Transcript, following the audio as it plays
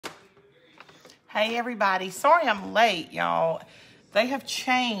Hey everybody, sorry I'm late, y'all. They have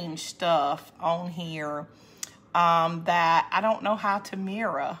changed stuff on here that I don't know how to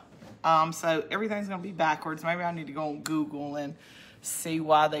mirror. So everything's gonna be backwards. Maybe I need to go on Google and see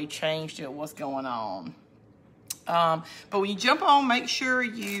why they changed it, what's going on. But when you jump on, make sure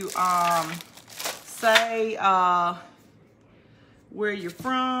you say where you're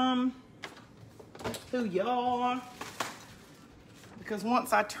from, who you are. Because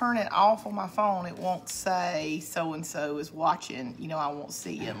once I turn it off on my phone, it won't say so-and-so is watching. You know, I won't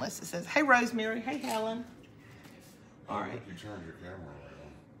see you unless it says, hey, Rosemary, hey, Helen. All right. You turned your camera right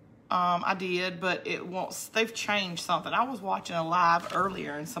on. I did, but it won't. They've changed something. I was watching a live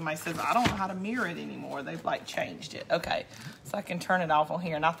earlier, and somebody says, I don't know how to mirror it anymore. They've, like, changed it. Okay, so I can turn it off on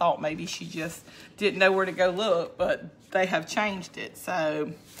here. And I thought maybe she just didn't know where to go look, but they have changed it.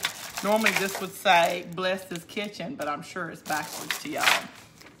 So normally this would say Bless's Kitchen, but I'm sure it's backwards to y'all.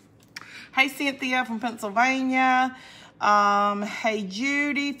 Hey, Cynthia from Pennsylvania. Hey,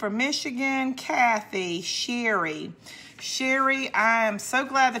 Judy from Michigan. Kathy, Sherry. Sherry, I am so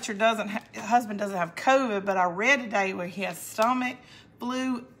glad that your husband doesn't have COVID, but I read today where he has stomach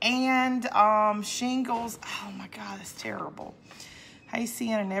flu and shingles. Oh my God, that's terrible. Hey,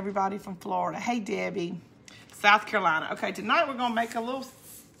 Cian and everybody from Florida. Hey, Debbie, South Carolina. Okay, tonight we're gonna make a little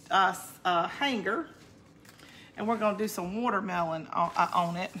hanger, and we're gonna do some watermelon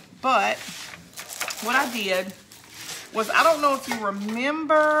on it. But what I did was, I don't know if you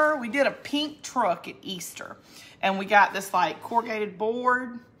remember, we did a pink truck at Easter, and we got this like corrugated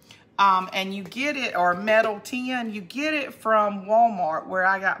board, and you get it, or metal tin, you get it from Walmart, where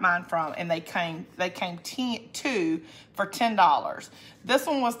I got mine from, and they came two for $10. This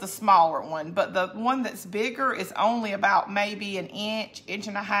one was the smaller one, but the one that's bigger is only about maybe an inch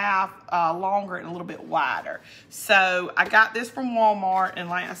and a half longer and a little bit wider. So I got this from Walmart, and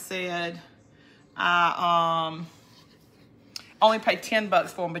like I said, I only paid $10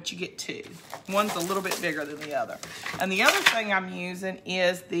 for them, but you get two. One's a little bit bigger than the other. And the other thing I'm using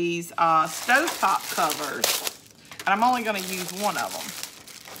is these stovetop covers, and I'm only gonna use one of them.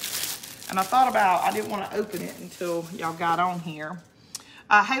 And I thought about, I didn't want to open it until y'all got on here.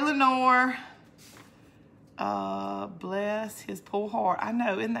 Hey, Lenore. Bless his poor heart. I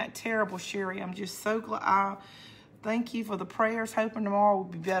know, isn't that terrible, Sherry? I'm just so glad. Thank you for the prayers. Hoping tomorrow will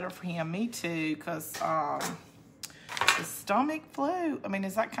be better for him. Me too, because the stomach flu. I mean,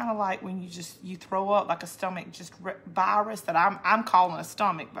 is that kind of like when you throw up like a stomach virus that I'm calling a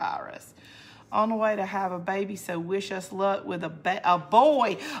stomach virus? On the way to have a baby, so wish us luck with a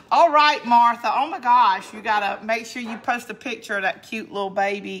boy. All right, Martha. Oh my gosh, you gotta make sure you post a picture of that cute little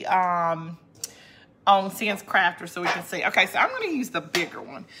baby on Cian's Crafter so we can see. Okay, so I'm gonna use the bigger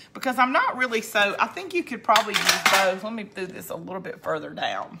one because I'm not really I think you could probably use both. Let me do this a little bit further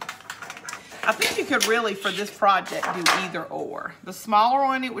down. I think you could really, for this project, do either or. The smaller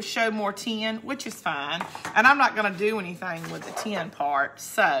one, it would show more tin, which is fine. And I'm not going to do anything with the tin part.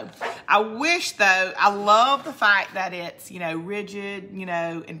 So I wish, though, I love the fact that it's, you know, rigid, you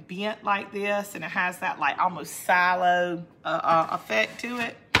know, and bent like this. And it has that, like, almost silo effect to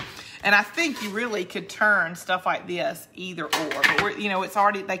it. And I think you really could turn stuff like this either or. But we're, you know, it's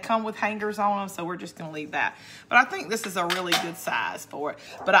already, they come with hangers on them, so we're just going to leave that. But I think this is a really good size for it.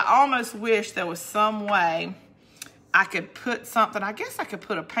 But I almost wish there was some way I could put something, I guess I could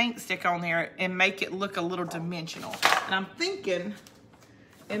put a paint stick on there and make it look a little dimensional. And I'm thinking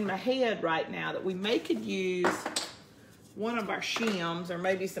in my head right now that we could use one of our shims, or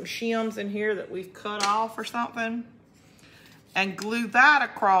maybe some shims in here that we've cut off or something, and glue that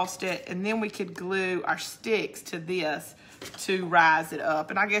across it, and then we could glue our sticks to this to rise it up.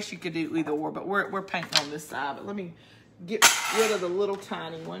 And I guess you could do either or, but we're painting on this side. But let me get rid of the little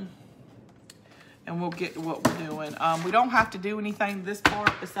tiny one, and we'll get to what we're doing. We don't have to do anything this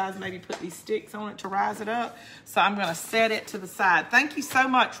part besides maybe put these sticks on it to rise it up. So I'm gonna set it to the side. Thank you so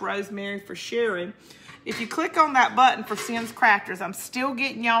much, Rosemary, for sharing. If you click on that button for Cian's Crafters, I'm still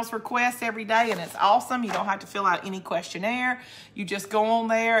getting y'all's requests every day, and it's awesome. You don't have to fill out any questionnaire. You just go on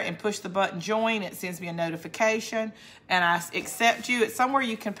there and push the button join. It sends me a notification, and I accept you. It's somewhere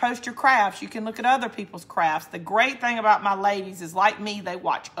you can post your crafts. You can look at other people's crafts. The great thing about my ladies is, like me, they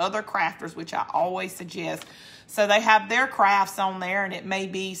watch other crafters, which I always suggest. So they have their crafts on there, and it may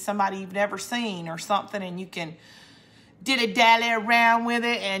be somebody you've never seen or something, and you can dilly-dally around with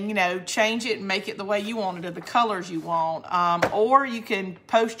it and, you know, change it and make it the way you want it, or the colors you want. Or you can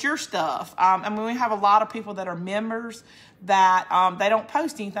post your stuff. I mean, we have a lot of people that are members that they don't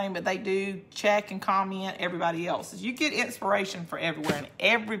post anything, but they do check and comment everybody else's. You get inspiration for everywhere, and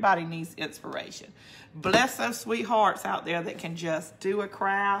everybody needs inspiration. Bless those sweethearts out there that can just do a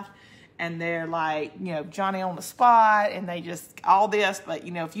craft and they're like, you know, Johnny on the spot, and they just all this. But,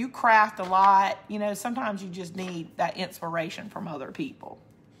 you know, if you craft a lot, you know, sometimes you just need that inspiration from other people.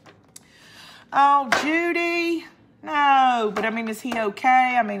 Oh, Judy. No, but I mean, is he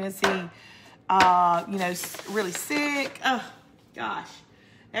okay? I mean, is he, you know, really sick? Oh, gosh.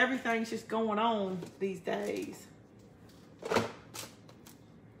 Everything's just going on these days.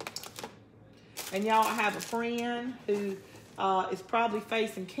 And y'all, I have a friend who is probably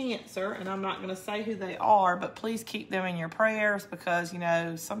facing cancer, and I'm not going to say who they are, but please keep them in your prayers because, you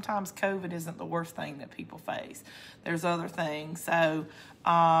know, sometimes COVID isn't the worst thing that people face. There's other things. So,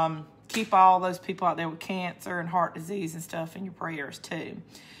 keep all those people out there with cancer and heart disease and stuff in your prayers too.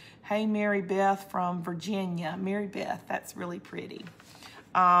 Hey, Mary Beth from Virginia. Mary Beth, that's really pretty.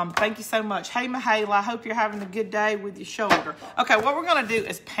 Thank you so much. Hey, Mahala, I hope you're having a good day with your shoulder. Okay, what we're going to do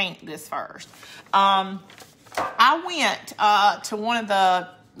is paint this first. I went to one of the,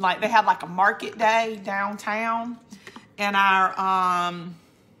 like, they had like a market day downtown in our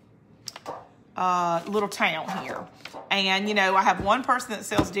little town here. And, you know, I have one person that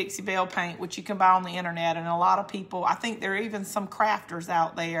sells Dixie Belle paint, which you can buy on the internet. And a lot of people, I think there are even some crafters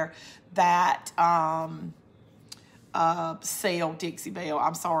out there that sell Dixie Belle.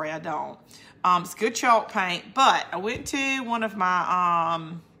 I'm sorry, I don't. It's good chalk paint. But I went to one of my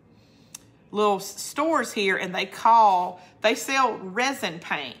little stores here, and they sell resin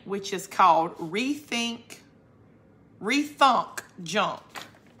paint, which is called Rethunk Junk.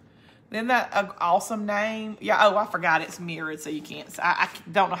 Isn't that an awesome name? Yeah, oh, I forgot it's mirrored, so you can't. I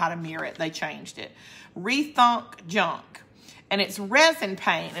don't know how to mirror it. They changed it. Rethunk Junk. And it's resin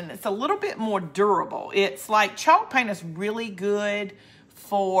paint, and it's a little bit more durable. It's like chalk paint is really good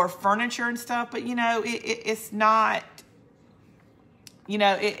for furniture and stuff, but, you know, it's not, you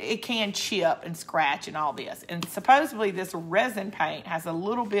know, it can chip and scratch and all this. And supposedly this resin paint has it's a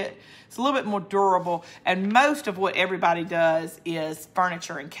little bit more durable. And most of what everybody does is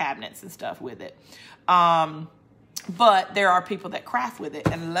furniture and cabinets and stuff with it. But there are people that craft with it.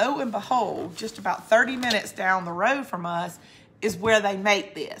 And lo and behold, just about 30 minutes down the road from us is where they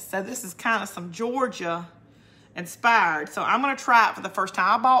make this. So this is kind of some Georgia inspired. So I'm going to try it for the first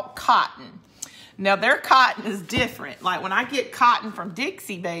time. I bought cotton. Now, their cotton is different. Like when I get cotton from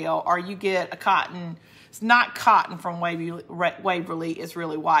Dixie Belle, or you get a cotton, it's not cotton from Waverly, it's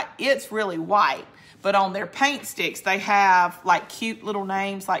really white. It's really white. But on their paint sticks, they have like cute little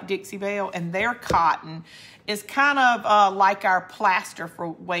names like Dixie Belle, and their cotton is kind of like our plaster for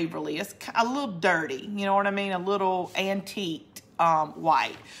Waverly. It's a little dirty, you know what I mean? A little antiqued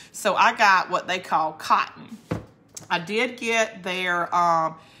white. So I got what they call cotton. I did get their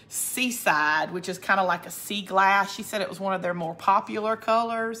Seaside, which is kind of like a sea glass. She said it was one of their more popular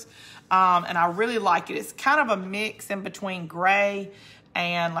colors, and I really like it. It's kind of a mix in between gray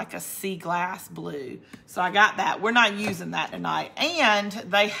and like a sea glass blue. So I got that. We're not using that tonight. And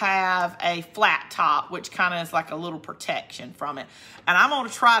they have a flat top, which kind of is like a little protection from it. And I'm going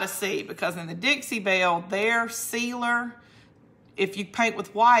to try to see, because in the Dixie Belle, their sealer, if you paint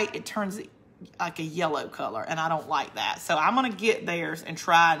with white, it turns like a yellow color, and I don't like that. So I'm going to get theirs and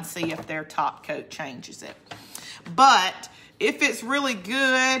try and see if their top coat changes it. But if it's really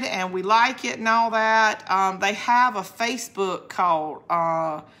good and we like it and all that, they have a Facebook called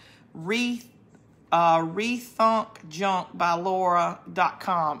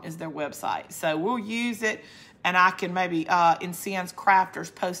rethunkjunkbylaura.com is their website. So we'll use it, and I can maybe in Sans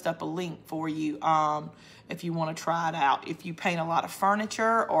Crafters post up a link for you if you want to try it out. If you paint a lot of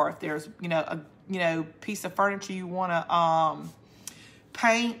furniture, or if there's a piece of furniture you want to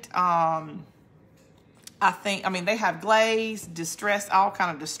paint. I mean, they have glaze, distress, all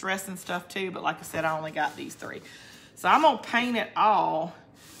kind of distress and stuff too. But like I said, I only got these three. So I'm going to paint it all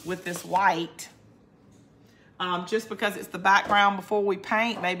with this white. Just because it's the background before we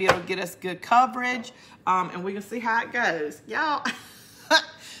paint. Maybe it'll get us good coverage. And we can see how it goes. Y'all,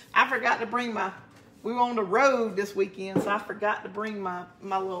 I forgot to bring we were on the road this weekend, so I forgot to bring my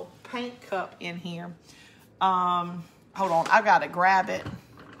little paint cup in here. Hold on, I've got to grab it.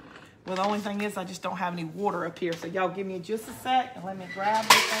 Well, the only thing is I just don't have any water up here. So y'all give me just a sec and let me grab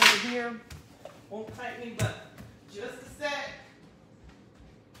this over here. Won't take me but just a sec.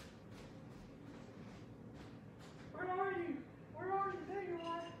 Where are you? Where are you? There you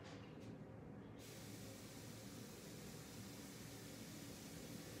are.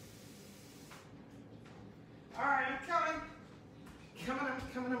 All right, I'm coming.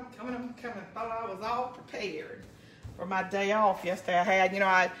 I'm coming. Thought I was all prepared for my day off yesterday.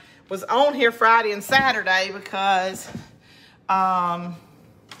 I was on here Friday and Saturday because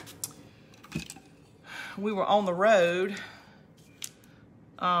we were on the road.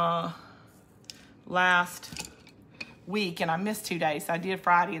 last week, and I missed 2 days. So I did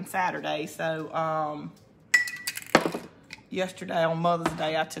Friday and Saturday. So yesterday on Mother's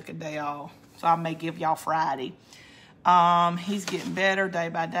Day, I took a day off. So I may give y'all Friday. He's getting better day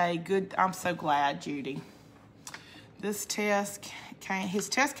by day. Good. I'm so glad, Judy. This test his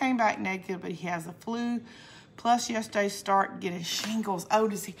test came back negative, but he has a flu. Plus yesterday start getting shingles. Oh,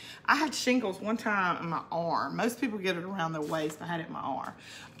 does he? I had shingles one time in my arm. Most people get it around their waist. I had it in my arm.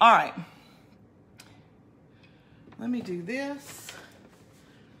 All right. Let me do this.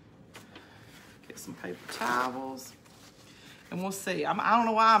 Get some paper towels. And we'll see. I don't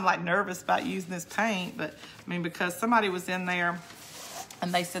know why I'm like nervous about using this paint, but I mean, because somebody was in there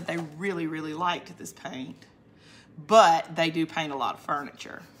and they said they really, really liked this paint, but they do paint a lot of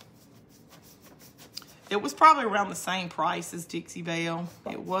furniture. It was probably around the same price as Dixie Belle.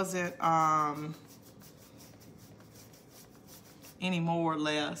 It wasn't any more or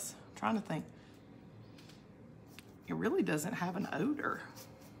less. I'm trying to think. It really doesn't have an odor.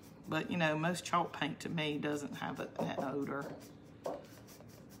 But, you know, most chalk paint to me doesn't have an odor.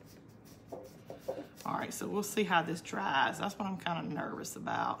 All right, so we'll see how this dries. That's what I'm kind of nervous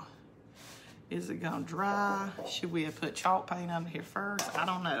about. Is it going to dry? Should we have put chalk paint under here first? I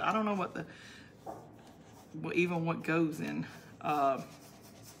don't know. I don't know what goes in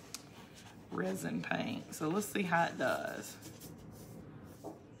resin paint. So let's see how it does.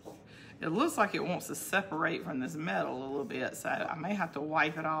 It looks like it wants to separate from this metal a little bit, so I may have to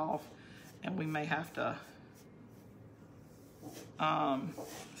wipe it off, and we may have to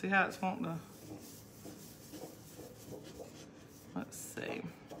see how it's wanting to. Let's see.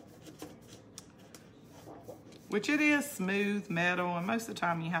 Which it is smooth metal, and most of the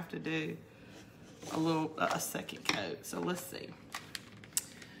time you have to do a second coat. So let's see.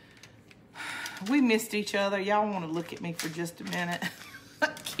 We missed each other. Y'all want to look at me for just a minute?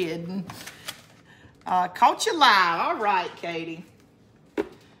 Kidding. Caught you live. All right, Katie.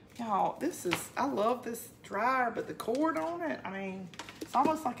 Y'all, I love this dryer, but the cord on it, I mean, it's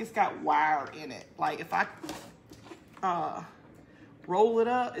almost like it's got wire in it. Like if I roll it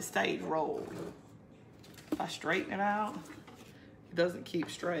up, it stays rolled. If I straighten it out, it doesn't keep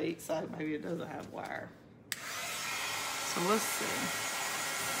straight, so maybe it doesn't have wire. So let's see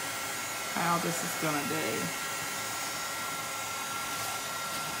how this is gonna do.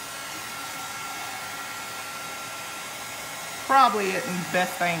 Probably isn't the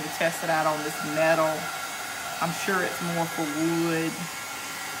best thing to test it out on this metal. I'm sure it's more for wood.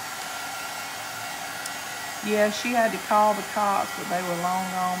 Yeah, she had to call the cops, but they were long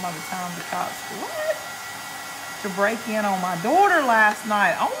gone by the time the cops, what? To break in on my daughter last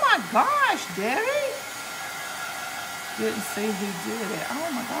night. Oh my gosh, Debbie. Didn't see who did it. Oh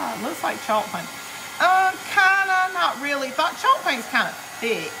my God, looks like chalk paint. Kinda, not really. Thought chalk paint's kind of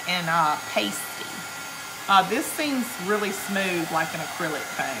thick and pasty. This seems really smooth, like an acrylic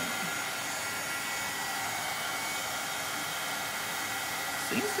paint.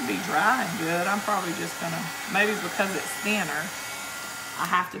 Seems to be drying good. I'm probably just gonna, maybe because it's thinner, I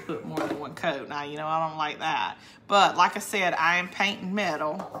have to put more than one coat. Now, you know, I don't like that. But like I said, I am painting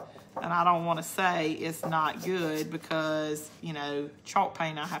metal, and I don't want to say it's not good because, you know, chalk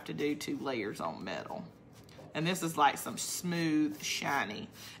paint, I have to do 2 layers on metal. And this is like some smooth, shiny.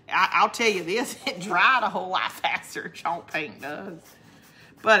 I'll tell you this, it dried a whole lot faster than chalk paint does.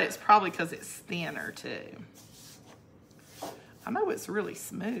 But it's probably because it's thinner too. I know it's really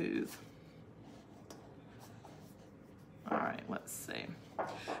smooth. All right, let's see.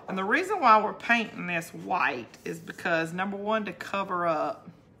 And the reason why we're painting this white is because, number one, to cover up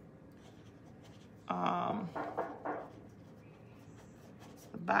the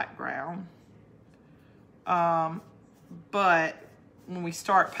background. But when we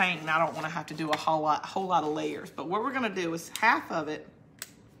start painting, I don't want to have to do a whole lot of layers. But what we're going to do is half of it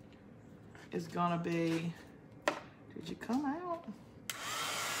is going to be, did you come out?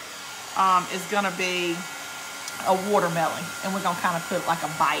 Is going to be a watermelon. And we're going to kind of put like a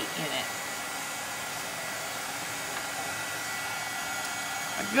bite in it.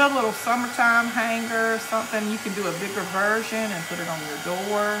 A good little summertime hanger, something. You can do a bigger version and put it on your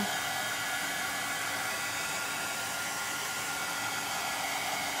door.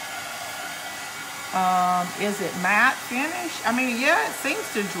 Is it matte finish? I mean, yeah, it seems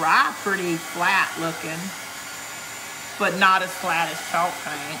to dry pretty flat looking, but not as flat as chalk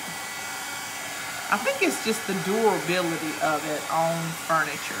paint. I think it's just the durability of it on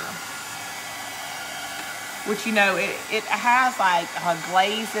furniture. which, you know, it has like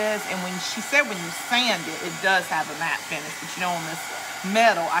glazes, and when she said when you sand it, it does have a matte finish, but you know, on this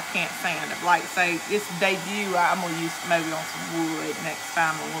metal, I can't sand it. Like, say, it's debut, I'm going to use maybe on some wood next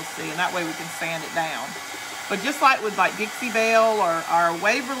time, and we'll see, and that way we can sand it down. But just like with like Dixie Belle or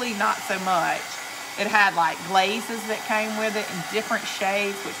Waverly, not so much. It had like glazes that came with it in different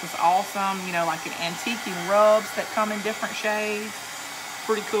shades, which was awesome. You know, like an antiquing rubs that come in different shades.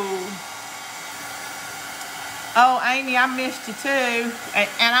 Pretty cool. Oh, Amy, I missed you too.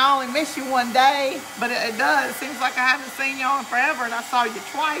 And I only missed you one day, but it does. It seems like I haven't seen y'all in forever, and I saw you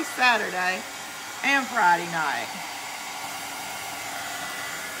twice Saturday and Friday night.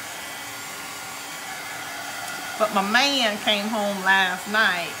 But my man came home last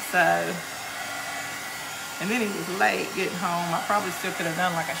night, so... And then he was late getting home. I probably still could have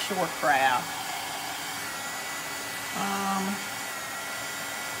done like a short craft.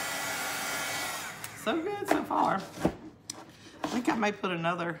 So good so far. I think I may put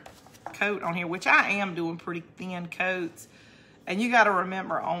another coat on here, which I am doing pretty thin coats. And you got to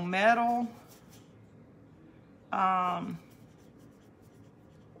remember, on metal,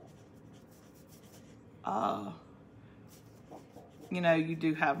 you know, you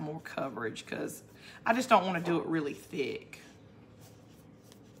do have more coverage, because I just don't want to do it really thick,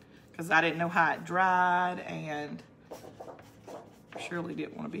 because I didn't know how it dried, and Shirley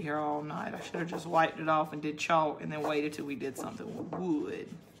didn't want to be here all night. I should have just wiped it off and did chalk and then waited till we did something with wood.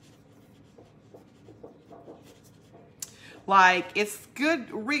 Like, it's good,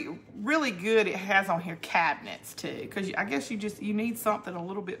 really good. It has on here cabinets too, because I guess you need something a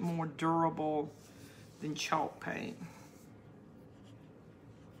little bit more durable than chalk paint.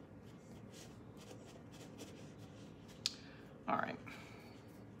 All right.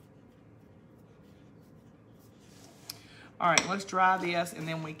 All right, let's dry this, and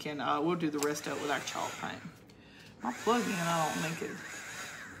then we can, we'll do the rest of it with our chalk paint. My plug-in, I don't think it,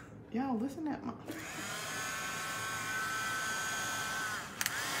 y'all listen at my,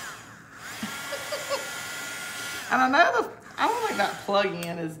 and I don't think that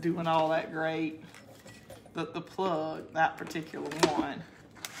plug-in is doing all that great. The plug, that particular one.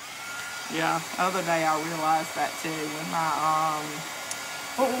 Yeah, the other day I realized that too. When my,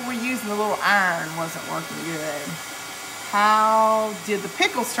 what were we using, the little iron wasn't working good. How did the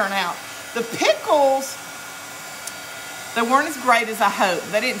pickles turn out? The pickles, they weren't as great as I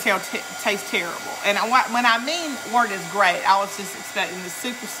hoped. They didn't taste terrible. And when I mean weren't as great, I was just expecting the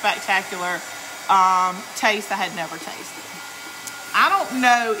super spectacular taste I had never tasted. I don't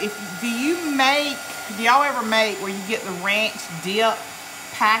know if, do y'all ever make where you get the ranch dip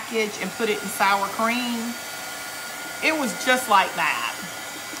package and put it in sour cream? It was just like that.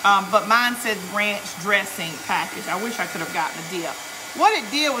 But mine said ranch dressing package. I wish I could have gotten a dip. What it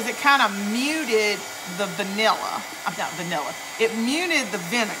did was it kind of muted the vanilla. Not vanilla. It muted the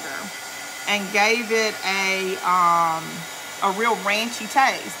vinegar and gave it a real ranchy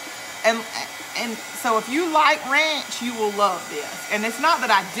taste. And so if you like ranch, you will love this. And it's not that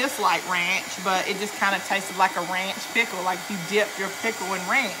I dislike ranch, but it just kind of tasted like a ranch pickle, like you dip your pickle in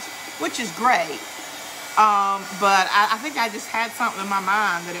ranch, which is great. But I think I just had something in my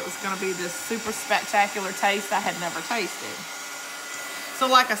mind that it was going to be this super spectacular taste I had never tasted. So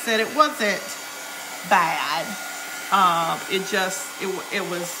like I said, it wasn't bad. It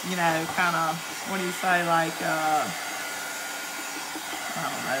was, you know, kind of, what do you say, like, I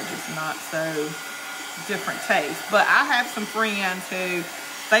don't know, just not so different taste. But I have some friends who,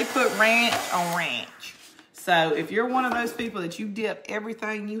 they put ranch on ranch. So if you're one of those people that you dip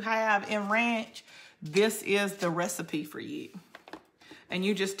everything you have in ranch, this is the recipe for you. And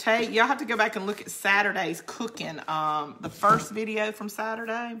you just y'all have to go back and look at Saturday's cooking, the first video from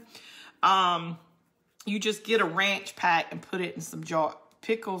Saturday. You just get a ranch pack and put it in some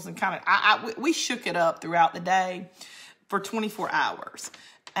pickles and kind of, we shook it up throughout the day for 24 hours.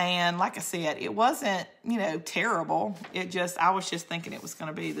 And like I said, it wasn't, you know, terrible. I was just thinking it was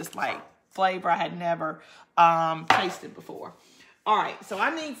going to be this like flavor I had never tasted before. All right, so I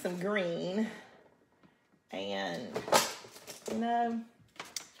need some green. And, you know,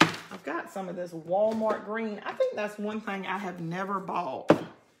 I've got some of this Walmart green. I think that's one thing I have never bought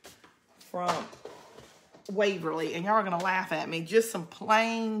from Waverly. And y'all are going to laugh at me. Just some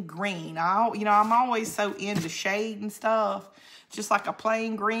plain green. You know, I'm always so into shade and stuff. Just like a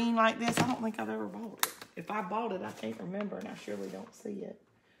plain green like this. I don't think I've ever bought it. If I bought it, I can't remember, and I surely don't see it.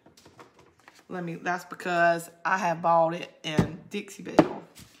 That's because I have bought it in Dixie Belle.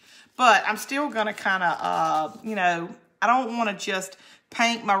 But I'm still going to kind of, you know, I don't want to just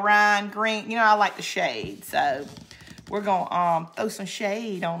paint my Rhine green. You know, I like the shade. So we're going to throw some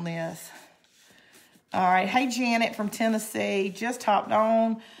shade on this. All right. Hey, Janet from Tennessee. Just hopped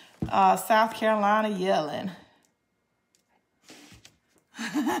on South Carolina yelling.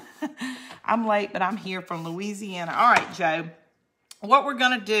 I'm late, but I'm here from Louisiana. All right, Joe. What we're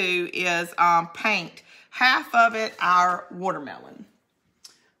going to do is paint half of it our watermelon.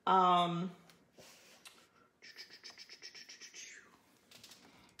 And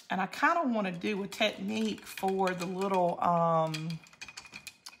I kind of want to do a technique for the little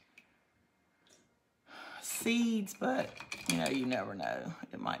seeds, but you know, you never know.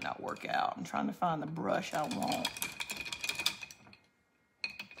 It might not work out. I'm trying to find the brush I want.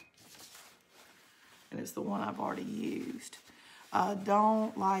 And it's the one I've already used.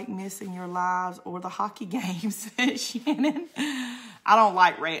 Don't like missing your lives or the hockey games, Shannon. I don't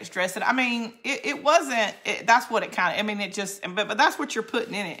like ranch dressing. I mean, it wasn't, that's what it kind of, I mean, it just, but that's what you're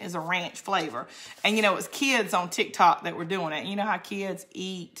putting in it is a ranch flavor. And, you know, it's kids on TikTok that were doing it. You know how kids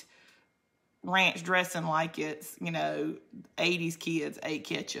eat ranch dressing like it's, you know, 80s kids ate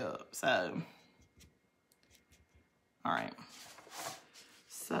ketchup. So, all right.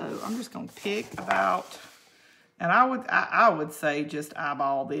 So I'm just going to pick about, and I would say just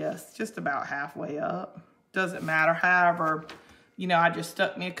eyeball this, just about halfway up. Doesn't matter. However, you know, I just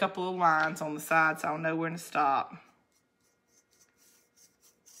stuck me a couple of lines on the side so I'll know when to stop.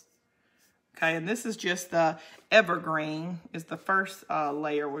 Okay, and this is just the evergreen, is the first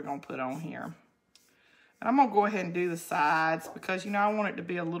layer we're going to put on here. And I'm going to go ahead and do the sides because, you know, I want it to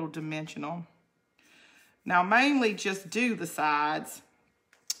be a little dimensional. Now, mainly just do the sides.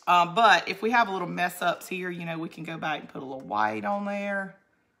 But if we have a little mess ups here, you know, we can go back and put a little white on there.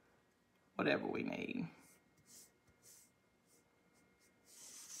 Whatever we need.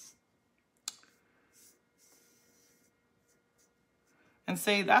 And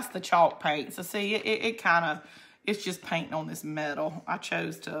see, that's the chalk paint. So see, it kind of, it's just painting on this metal. I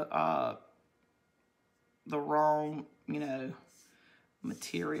chose to, the wrong, you know,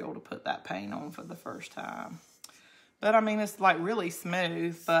 material to put that paint on for the first time. But I mean, it's like really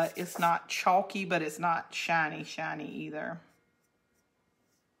smooth, but it's not chalky, but it's not shiny either.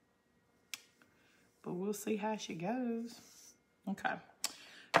 But we'll see how she goes. Okay.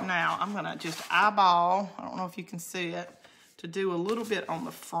 Now I'm gonna just eyeball, I don't know if you can see it, to do a little bit on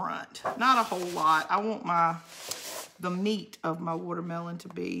the front. Not a whole lot. I want the meat of my watermelon to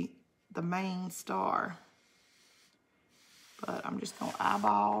be the main star. But I'm just gonna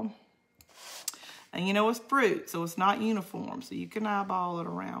eyeball. And you know, it's fruit, so it's not uniform, so you can eyeball it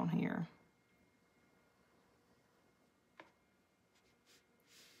around here.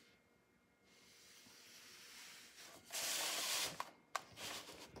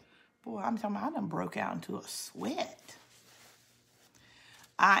 Boy, I'm telling you, I done broke out into a sweat.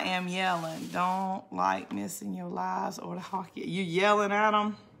 I am yelling, don't like missing your lives or the hockey. You yelling at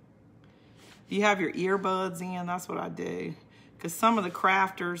them? You have your earbuds in, that's what I do. Because some of the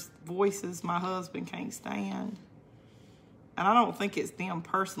crafters' voices my husband can't stand. And I don't think it's them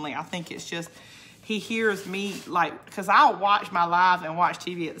personally. I think it's just he hears me, like, because I'll watch my live and watch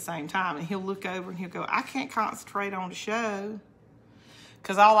TV at the same time. And he'll look over and he'll go, I can't concentrate on the show.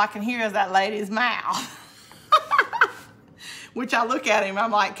 Because all I can hear is that lady's mouth. Which I look at him, I'm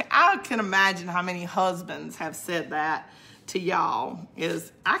like, I can imagine how many husbands have said that to y'all.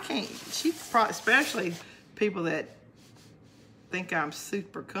 Is I can't, she probably, especially people that think I'm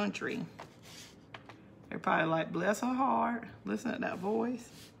super country. They're probably like, bless her heart, listen to that voice.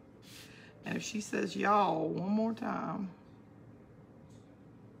 And if she says y'all one more time.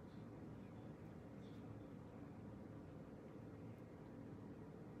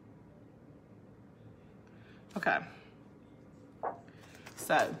 Okay.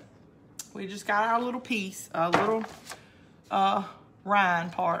 So, we just got our little piece, a little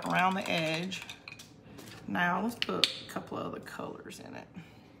rind part around the edge. Now, let's put a couple of other colors in it.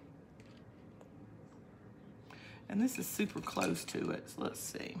 And this is super close to it, so let's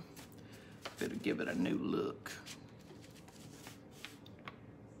see if it'll give it a new look.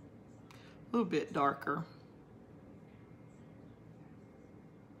 A little bit darker.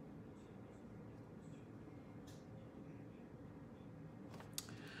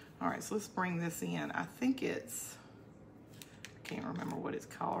 All right, so let's bring this in. I think it's, I can't remember what it's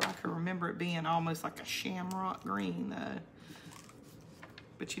called. I can remember it being almost like a shamrock green though.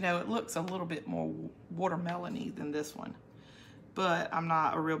 But you know, it looks a little bit more watermelon-y than this one. But I'm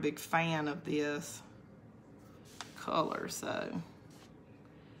not a real big fan of this color, so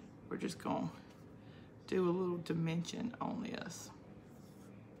we're just gonna do a little dimension on this.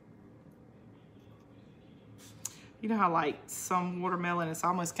 You know how like some watermelon, it's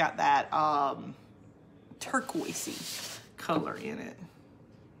almost got that turquoisey color in it.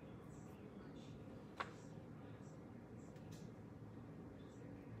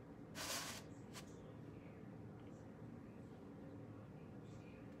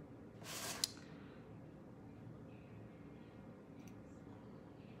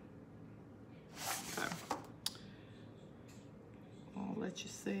 let you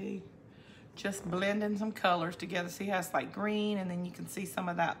see. Just blending some colors together. See how it's like green, and then you can see some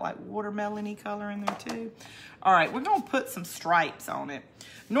of that like watermelon-y color in there too. All right, we're gonna put some stripes on it.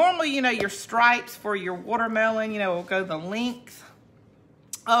 Normally, you know, your stripes for your watermelon, you know, will go the length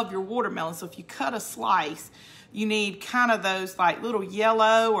of your watermelon. So if you cut a slice, you need kind of those like little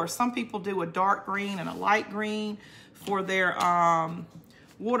yellow, or some people do a dark green and a light green for their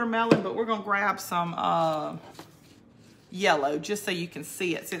watermelon, but we're gonna grab some yellow just so you can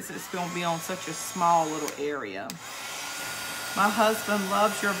see it, since it's going to be on such a small little area. My husband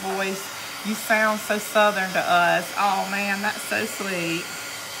loves your voice. You sound so Southern to us. Oh man, that's so sweet.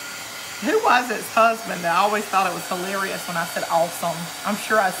 Who was his husband? I always thought it was hilarious when I said awesome. I'm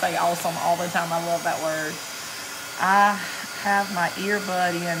sure I say awesome all the time. I love that word. I have my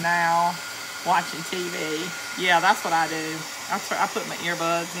earbud in now watching TV. Yeah, that's what I do. I put my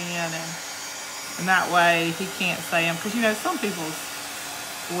earbuds in, and that way he can't say them. Because, you know, some people's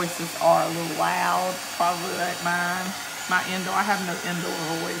voices are a little loud. Probably like mine. My indoor. I have no indoor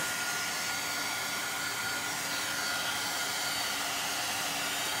voice.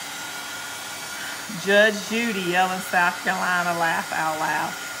 Judge Judy yelling South Carolina, laugh out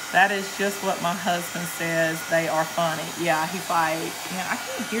loud. That is just what my husband says. They are funny. Yeah, he's like, man, I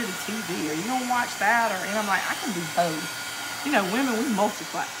can't hear the TV. Or you don't watch that? And I'm like, I can do both. You know, women, we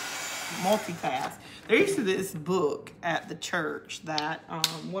multitask. There used to be this book at the church that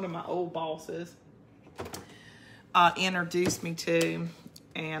one of my old bosses introduced me to,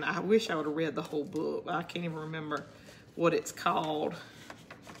 and I wish I would have read the whole book. I can't even remember what it's called,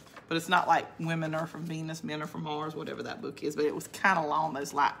 but it's not like Women Are From Venus, Men Are From Mars, whatever that book is, but it was kind of along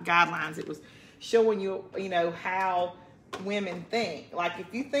those guidelines. It was showing you, you know, how women think. Like if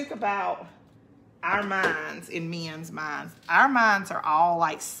you think about our minds in men's minds, our minds are all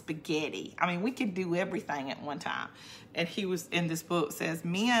like spaghetti. I mean, we could do everything at one time. And he was in this book says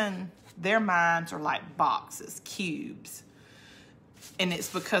men, their minds are like boxes, cubes. And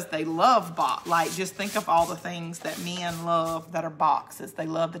it's because they love like just think of all the things that men love that are boxes. They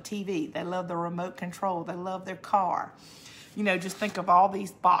love the TV, they love the remote control, they love their car. You know, just think of all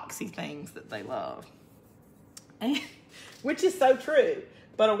these boxy things that they love. Which is so true.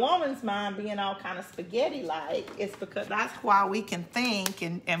 But a woman's mind being all kind of spaghetti-like, it's because that's why we can think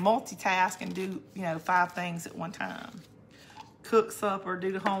and multitask and do, you know, 5 things at one time. Cook supper,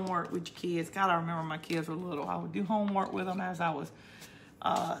 do the homework with your kids. God, I remember my kids were little. I would do homework with them as I was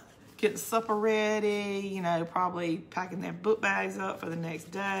getting supper ready, you know, probably packing their book bags up for the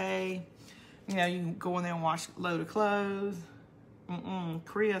next day. You know, you can go in there and wash a load of clothes.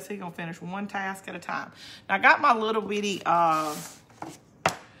 Chris, he gonna finish one task at a time. Now, I got my little bitty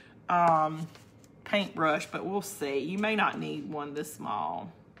paintbrush, but we'll see. You may not need one this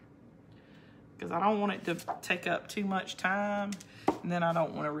small because I don't want it to take up too much time, and then I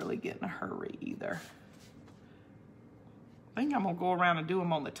don't want to really get in a hurry either. I think I'm gonna go around and do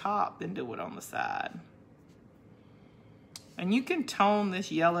them on the top, then do it on the side. And you can tone this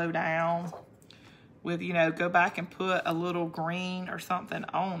yellow down with, you know, go back and put a little green or something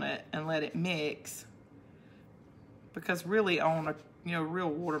on it and let it mix, because really on a, you know, real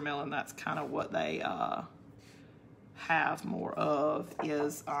watermelon, that's kind of what they have more of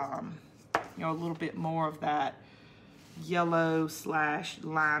is, you know, a little bit more of that yellow /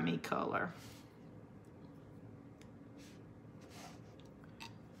 limey color.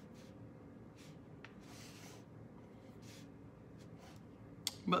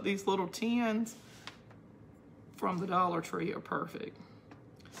 But these little tins from the Dollar Tree are perfect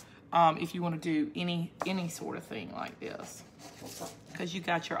if you want to do any sort of thing like this, because you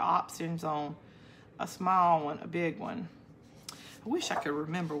got your options on a small one, a big one. I wish I could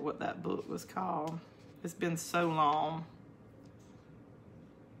remember what that book was called. It's been so long.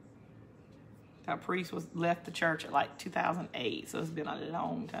 That priest left the church at like 2008, so it's been a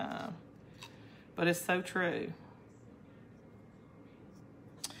long time. But it's so true.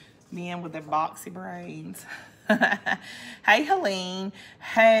 Men with their boxy brains. Hey, Helene.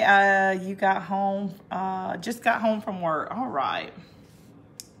 Hey, you got home, just got home from work. All right.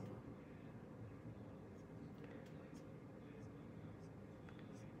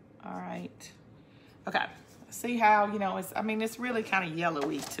 All right. Okay. See how, you know, it's, I mean, it's really kind of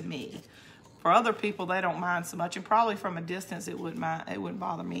yellowy to me. For other people, they don't mind so much, and probably from a distance, it wouldn't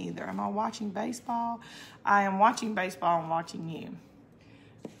bother me either. Am I watching baseball? I am watching baseball and watching you.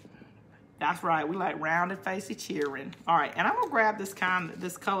 That's right. We like rounded facey cheering. All right, and I'm gonna grab this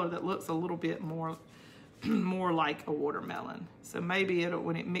color that looks a little bit more like a watermelon. So maybe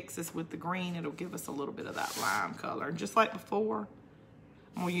when it mixes with the green, it'll give us a little bit of that lime color. And just like before,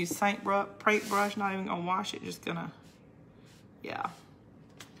 I'm gonna use paintbrush. Not even gonna wash it. Just gonna, yeah.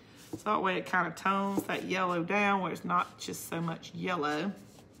 So that way it kind of tones that yellow down where it's not just so much yellow.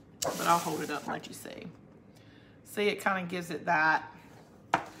 But I'll hold it up and let you see. See, it kind of gives it that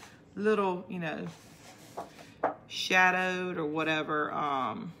little, you know, shadowed or whatever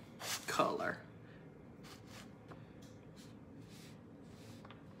color.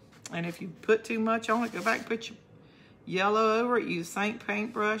 And if you put too much on it, go back and put your yellow over it. Use Saint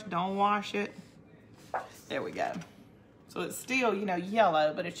paintbrush. Don't wash it. There we go. So it's still, you know,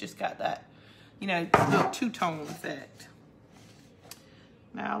 yellow, but it's just got that, you know, little two-tone effect.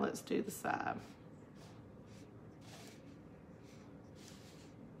 Now let's do the side.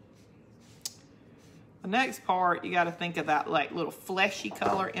 The next part, you got to think of that like little fleshy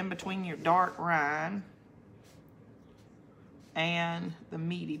color in between your dark rind and the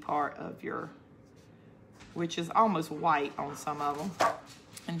meaty part of your, which is almost white on some of them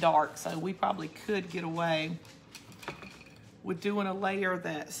and dark. So we probably could get away with doing a layer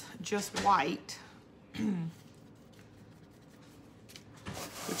that's just white.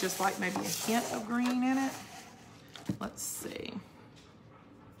 With just like maybe a hint of green in it. Let's see.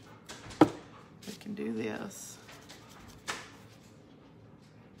 We can do this.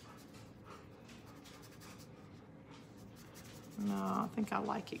 No, I think I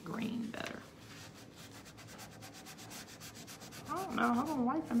like it green better. I don't know, I'm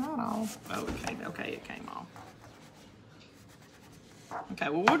wiping that off. Oh, okay, it came off. Okay,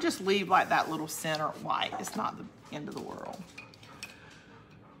 well, we'll just leave like that little center white. It's not the end of the world.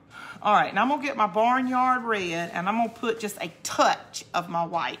 All right, now I'm gonna get my Barnyard Red and I'm gonna put just a touch of my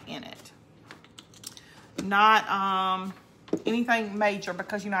white in it. Not anything major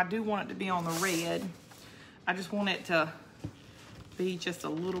because, you know, I do want it to be on the red. I just want it to be just a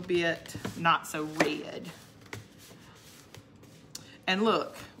little bit not so red. And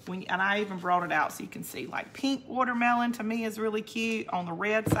look, and I even brought it out so you can see, like pink watermelon to me is really cute. On the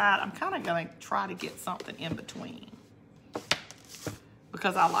red side, I'm kind of gonna try to get something in between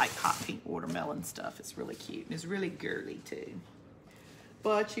because I like hot pink watermelon stuff. It's really cute and it's really girly too.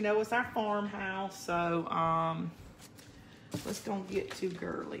 But you know, it's our farmhouse, so let's go get too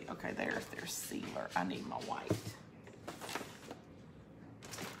girly. Okay, there's their sealer. I need my white.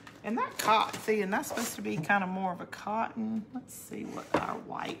 And that cotton, see, and that's supposed to be kind of more of a cotton. Let's see what our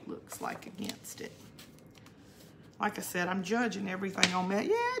white looks like against it. Like I said, I'm judging everything on that.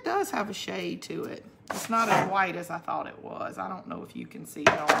 Yeah, it does have a shade to it. It's not as white as I thought it was. I don't know if you can see it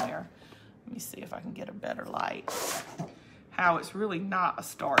on there. Let me see if I can get a better light. How it's really not a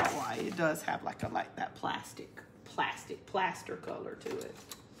stark white. It does have like that plaster color to it.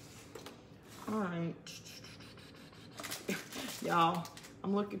 All right. Y'all,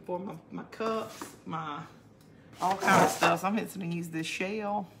 I'm looking for my cups, all kind of stuff. So I'm just gonna use this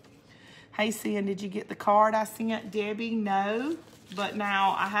shell. Hey, Sin, did you get the card I sent, Debbie? No, but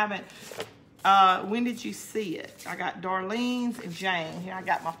now I haven't. When did you see it? I got Darlene's and Jane. Here, I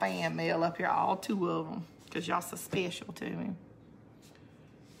got my fan mail up here, all two of them, because y'all so special to me.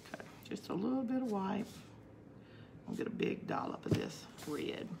 Okay, just a little bit of white. I'll get a big dollop of this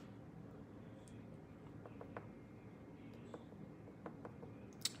red.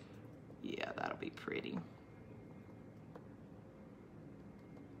 Yeah, that'll be pretty.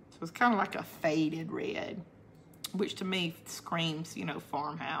 So it's kind of like a faded red, which to me screams, you know,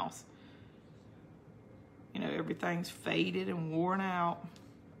 farmhouse. You know, everything's faded and worn out.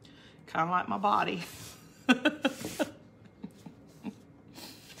 Kind of like my body.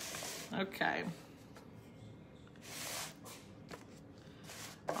 Okay.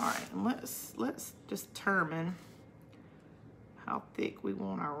 All right, and let's determine how thick we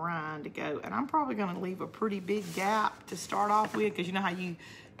want our rind to go. And I'm probably gonna leave a pretty big gap to start off with, because you know how you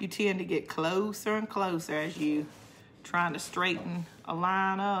tend to get closer and closer as you trying to straighten a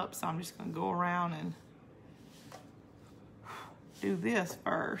line up. So I'm just gonna go around and do this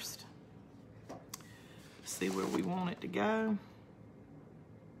first. See where we want it to go.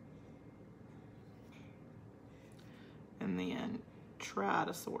 And then try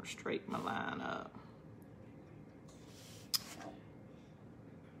to sort of straighten my line up.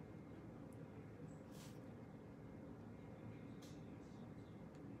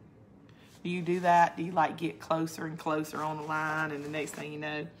 Do you do that? Do you like get closer and closer on the line, and the next thing you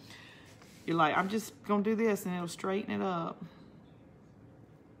know, you're like, I'm just gonna do this and it'll straighten it up.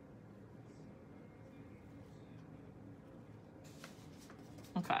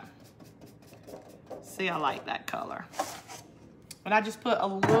 Okay. See, I like that color. And I just put a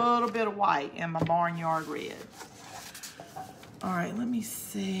little bit of white in my Barnyard Red. All right, let me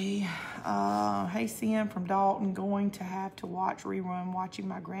see. Hey, Cian from Dalton, going to have to watch rerun watching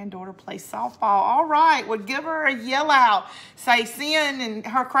my granddaughter play softball. All right, well, give her a yell out. Say, Cian and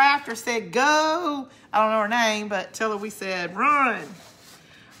her crafter said go. I don't know her name, but tell her we said run.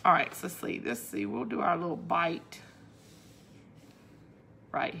 All right, so let's see. We'll do our little bite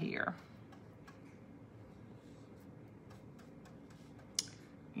right here.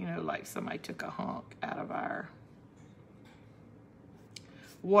 You know, like somebody took a hunk out of our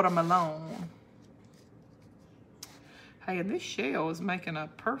watermelon. Hey, and this shell is making a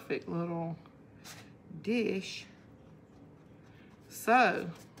perfect little dish. So,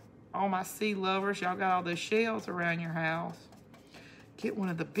 all my sea lovers, y'all got all those shells around your house. Get one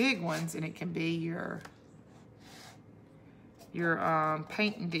of the big ones, and it can be your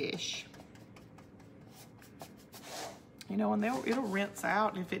painting dish. You know, and it'll rinse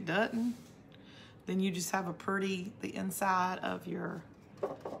out. If it doesn't, then you just have the inside of your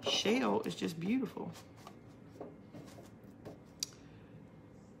shell is just beautiful.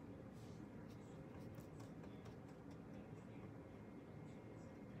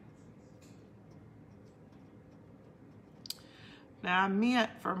 Now I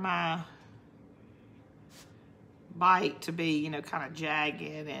meant for my bite to be, you know, kind of jagged,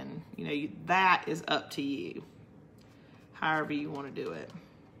 and, you know, that is up to you. However you want to do it.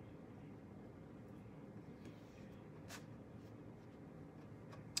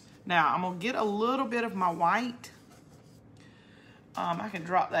 Now, I'm going to get a little bit of my white. I can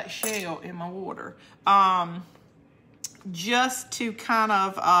drop that shell in my water. Just to kind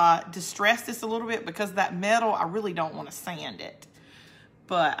of distress this a little bit, because that metal, I really don't want to sand it.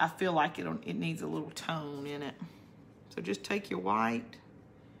 But I feel like it needs a little tone in it. So just take your white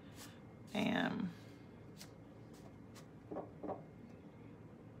and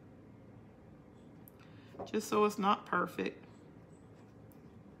just so it's not perfect.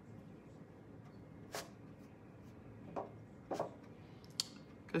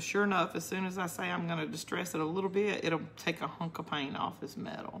 Because sure enough, as soon as I say I'm going to distress it a little bit, it'll take a hunk of paint off this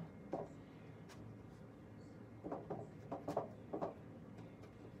metal.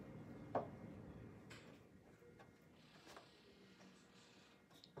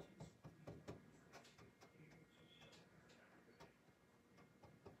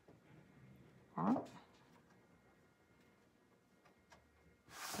 All right.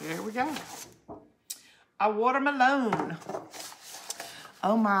 There we go. A watermelon.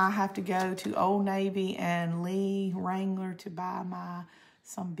 Oh my, I have to go to Old Navy and Lee Wrangler to buy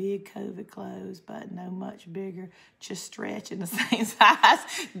some big COVID clothes, but no much bigger, just stretch in the same size.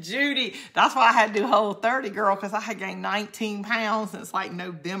 Judy, that's why I had to do Whole 30, girl, because I had gained 19 pounds since like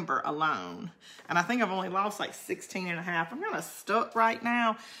November alone. And I think I've only lost like 16 and a half. I'm kind of stuck right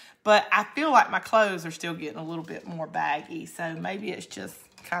now, but I feel like my clothes are still getting a little bit more baggy, so maybe it's just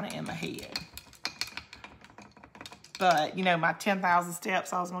kind of in my head. But, you know, my 10,000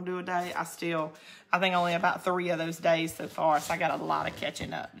 steps I was going to do a day, I think only about 3 of those days so far, so I got a lot of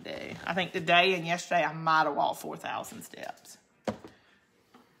catching up to do. I think today and yesterday I might have walked 4,000 steps. All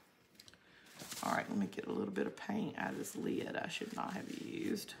right, let me get a little bit of paint out of this lid I should not have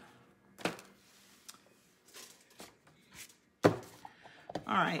used. All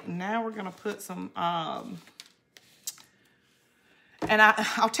right, now we're going to put some... And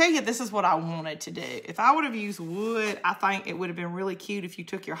I'll tell you, this is what I wanted to do. If I would have used wood, I think it would have been really cute if you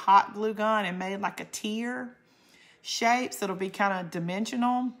took your hot glue gun and made like a tear shape, so it'll be kind of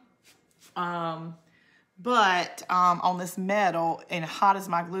dimensional. But on this metal, and hot as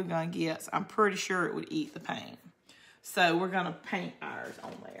my glue gun gets, I'm pretty sure it would eat the paint. So we're gonna paint ours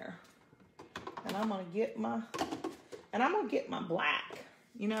on there. And I'm gonna get my black.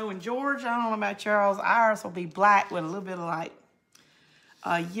 You know, in Georgia, I don't know about Charles, ours will be black with a little bit of like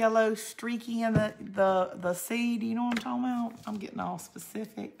yellow streaky in the seed. You know what I'm talking about? I'm getting all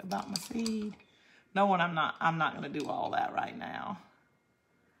specific about my seed. No one, I'm not gonna do all that right now.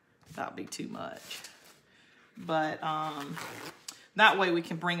 That'll be too much. But that way we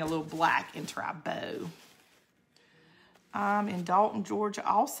can bring a little black into our bow. I'm in Dalton, Georgia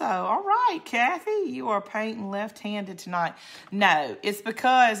also. All right, Kathy, you are painting left-handed tonight. No, it's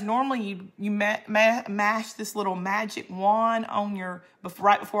because normally you mash this little magic wand on your,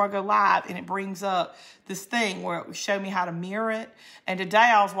 right before I go live, and it brings up this thing where it would show me how to mirror it. And today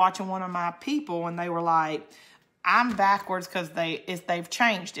I was watching one of my people, and they were like, I'm backwards because they've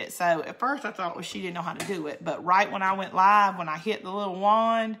changed it. So at first I thought, well, she didn't know how to do it. But right when I went live, when I hit the little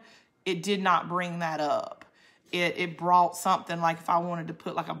wand, it did not bring that up. it brought something like if I wanted to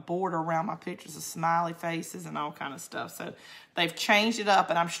put like a border around my pictures of smiley faces and all kind of stuff. So they've changed it up,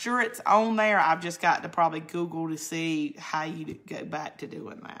 and I'm sure it's on there. I've just got to probably Google to see how you go back to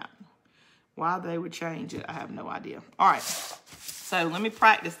doing that. Why they would change it, I have no idea. All right, so let me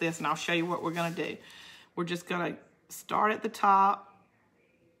practice this, and I'll show you what we're going to do. We're just going to start at the top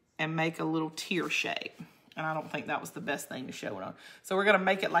and make a little tear shape. And I don't think that was the best thing to show it on. So we're going to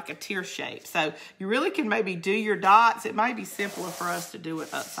make it like a tear shape. So you really can maybe do your dots. It might be simpler for us to do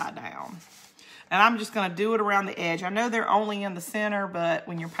it upside down. And I'm just going to do it around the edge. I know they're only in the center, but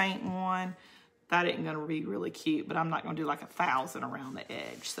when you're painting one, that isn't going to be really cute. But I'm not going to do like 1,000 around the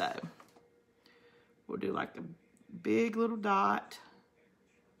edge. So we'll do like a big little dot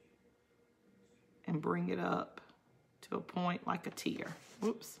and bring it up to a point like a tear.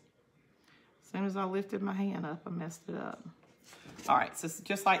 Whoops. As soon as I lifted my hand up, I messed it up. All right, so it's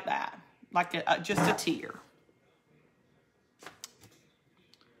just like that, like just a tear.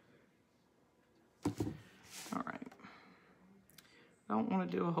 All right. I don't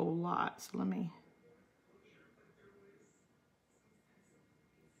want to do a whole lot, so let me.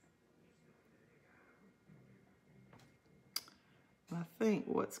 I think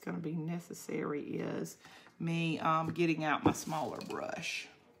what's going to be necessary is me getting out my smaller brush.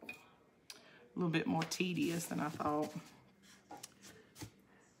 A little bit more tedious than I thought.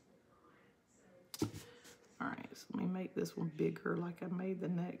 All right, so let me make this one bigger like I made the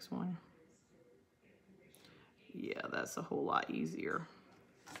next one. Yeah, that's a whole lot easier.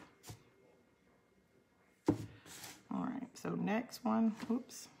 All right, so next one,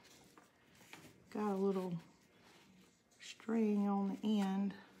 oops. Got a little string on the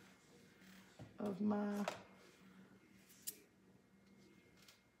end of my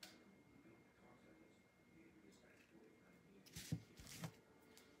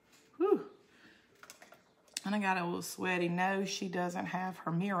and I got a little sweaty nose. She doesn't have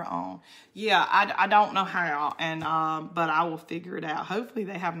her mirror on. Yeah, I don't know how, and but I will figure it out. Hopefully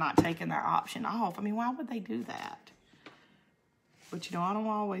they have not taken their option off. I mean, why would they do that? But you know, I don't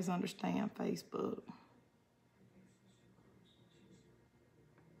always understand Facebook.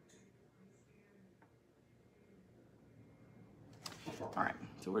 All right,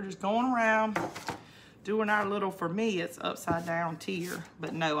 so we're just going around doing our little, for me, it's upside down tear,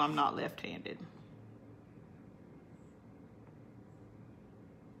 but no, I'm not left-handed.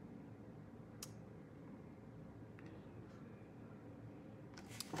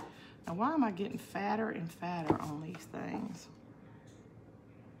 Now, why am I getting fatter and fatter on these things?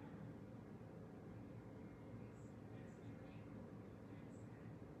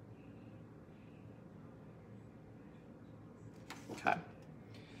 Okay.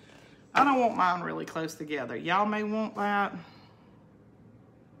 I don't want mine really close together. Y'all may want that.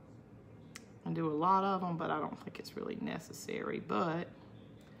 I do a lot of them, but I don't think it's really necessary. But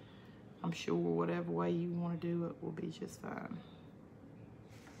I'm sure whatever way you want to do it will be just fine.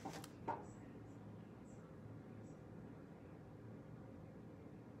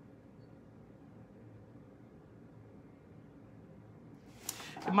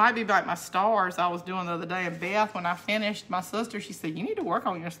 It might be like my stars I was doing the other day. And Beth, when I finished, my sister, she said, you need to work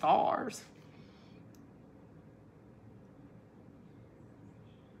on your stars.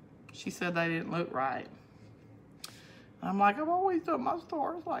 She said they didn't look right. I'm like, I've always done my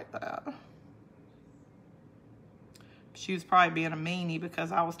stars like that. She was probably being a meanie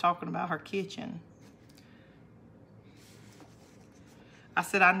because I was talking about her kitchen. I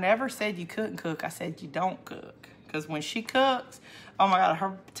said, I never said you couldn't cook. I said you don't cook. Because when she cooks, oh my God, her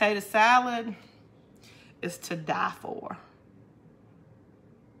potato salad is to die for.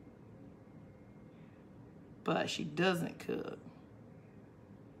 But she doesn't cook.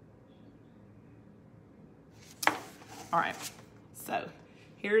 All right, so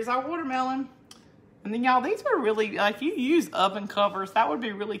here's our watermelon. And then y'all, these are really, like you use oven covers. That would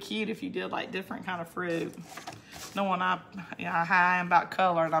be really cute if you did like different kind of fruit. Knowing how I am about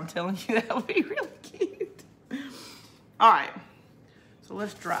color, and I'm telling you that would be really cute. All right, so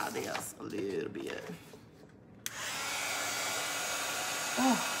let's dry this a little bit.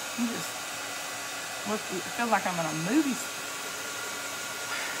 Oh, I feel like I'm in a movie.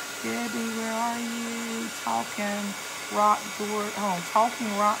 Debbie, where are you? Talking Rock,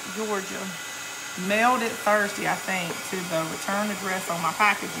 Georgia. Mailed it Thursday, I think, to the return address on my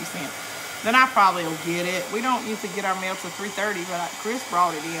package you sent. Then I probably will get it. We don't usually get our mail till 3:30, but Chris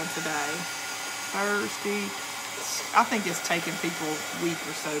brought it in today. Thursday. I think it's taking people a week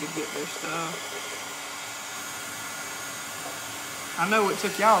or so to get their stuff. I know it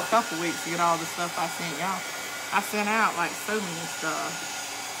took y'all a couple weeks to get all the stuff I sent y'all. I sent out like so many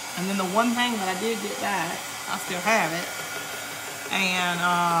stuff. And then the one thing that I did get back I still have it. And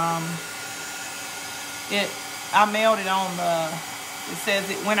I mailed it on it says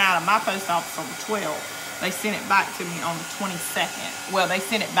it went out of my post office on the 12th. They sent it back to me on the 22nd. Well, they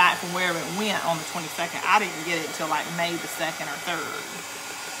sent it back from wherever it went on the 22nd. I didn't get it until like May the 2nd or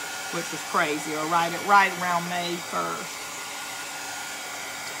 3rd, which was crazy, or right around May 1st.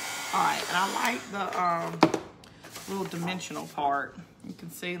 All right, and I like the little dimensional part. You can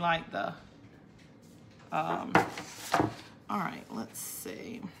see like the, all right, let's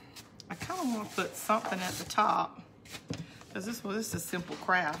see. I kind of want to put something at the top because this is a simple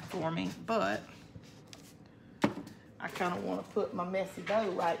craft for me, but I kind of want to put my messy bow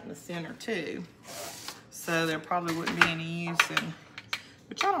right in the center too. So there probably wouldn't be any use in,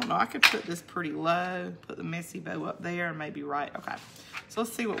 which I don't know. I could put this pretty low, put the messy bow up there and maybe right. Okay, so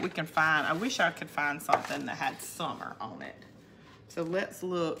let's see what we can find. I wish I could find something that had summer on it. So let's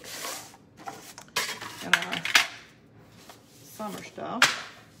look in our summer stuff.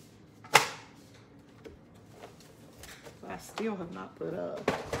 I still have not put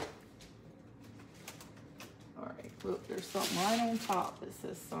up. All right, look, there's something right on top that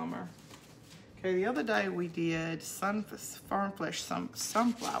says summer. Okay, the other day we did farm flesh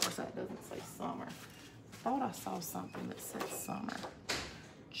sunflowers. That doesn't say summer. I thought I saw something that said summer.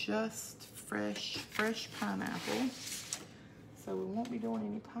 Just fresh pineapple. So we won't be doing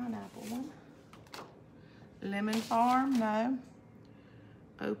any pineapple one. Lemon farm, no.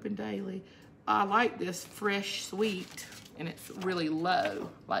 Open daily. I like this fresh sweet, and it's really low,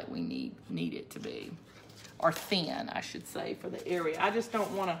 like we need it to be. Or thin, I should say, for the area. I just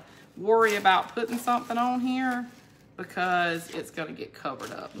don't want to worry about putting something on here because it's going to get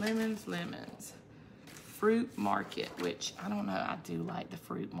covered up. Lemons. Fruit market, which I don't know. I do like the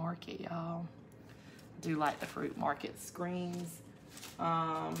fruit market, y'all. I do like the fruit market screens.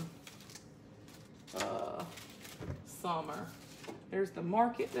 Summer. There's the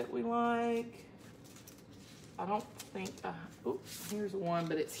market that we like. I don't think, oops, here's one,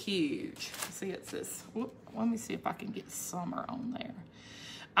 but it's huge. See, it says, let me see if I can get summer on there.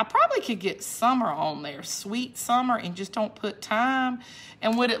 I probably could get summer on there, sweet summer, and just don't put time.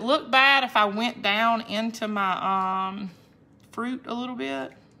 And would it look bad if I went down into my fruit a little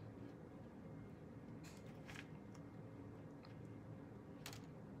bit?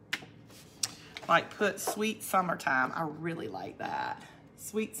 Like put sweet summertime. I really like that.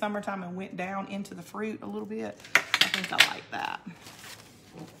 Sweet summertime and went down into the fruit a little bit. I think I like that.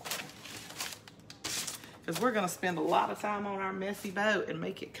 Because we're going to spend a lot of time on our messy boat and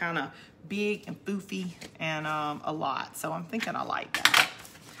make it kind of big and foofy and a lot. So I'm thinking I like that.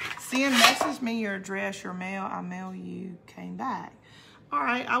 Send, message me your address, your mail. I mail you, came back. All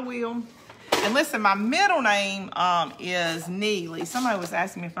right, I will. And listen, my middle name is Neely. Somebody was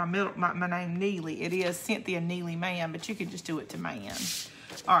asking me if my name Neely. It is Cynthia Neely Mann, but you can just do it to Mann.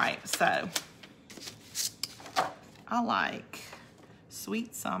 All right, so I like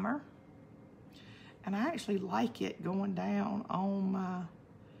Sweet Summer. And I actually like it going down on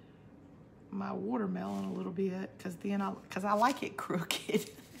my watermelon a little bit because I like it crooked.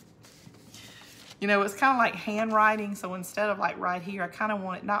 You know, it's kind of like handwriting, so instead of like right here, I kind of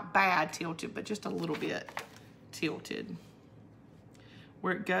want it not bad tilted, but just a little bit tilted.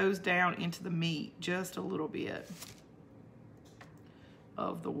 Where it goes down into the meat, just a little bit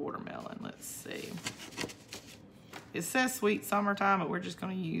of the watermelon. Let's see. It says Sweet Summertime, but we're just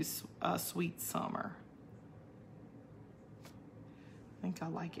going to use Sweet Summer. I think I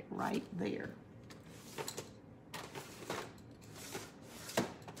like it right there.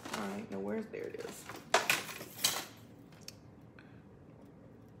 All right, now there it is.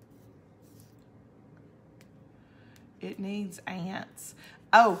 It needs ants.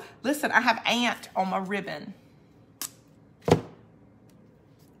 Oh, listen, I have ant on my ribbon. I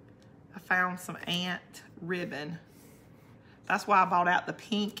found some ant ribbon. That's why I bought out the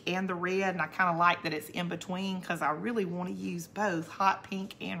pink and the red, and I kind of like that it's in between because I really want to use both hot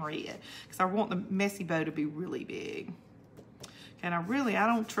pink and red because I want the messy bow to be really big. And I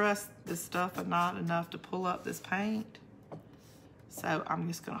don't trust this stuff not enough to pull up this paint. So I'm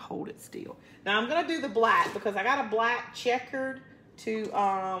just gonna hold it still. Now I'm gonna do the black because I got a black checkered to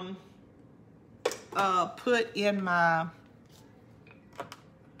put in my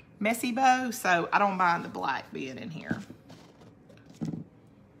messy bow, so I don't mind the black being in here.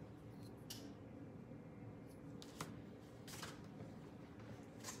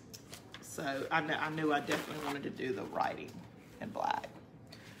 So I knew I definitely wanted to do the writing in black.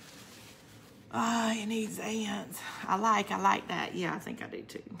 It needs ants. I like that. Yeah, I think I do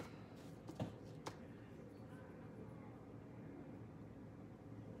too.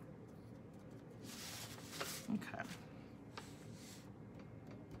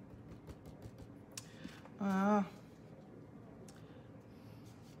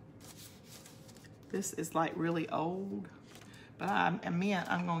 This is like really old, but I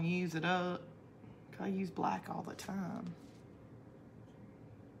meant I'm gonna use it up. I use black all the time.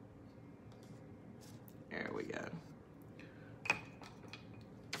 There we go.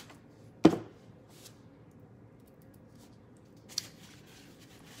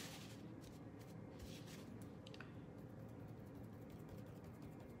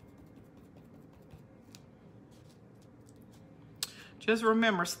 Just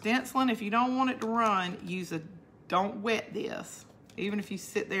remember, stenciling, if you don't want it to run, don't wet this. Even if you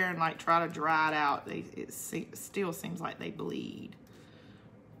sit there and like try to dry it out, it still seems like they bleed.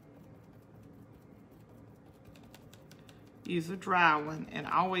 Use a dry one and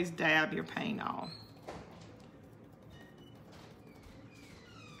always dab your paint off.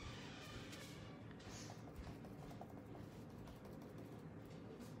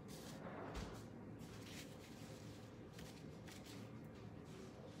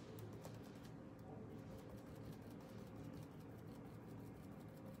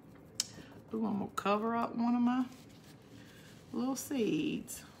 Ooh, I'm gonna cover up one of my little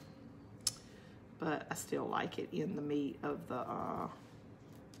seeds. But I still like it in the meat of the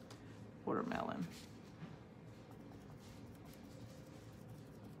watermelon.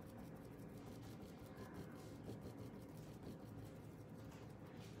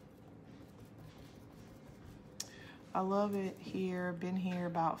 I love it here. Been here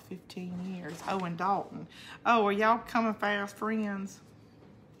about 15 years. Oh, in Dalton. Oh, are y'all coming fast friends?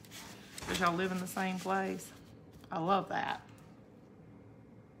 Because y'all live in the same place. I love that.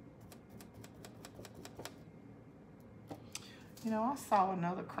 You know, I saw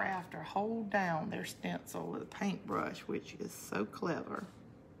another crafter hold down their stencil with a paintbrush, which is so clever.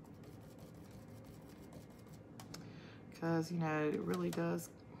 Because, you know, it really does,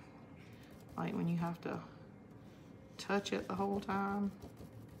 like when you have to touch it the whole time.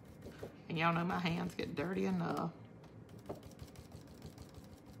 And y'all know my hands get dirty enough.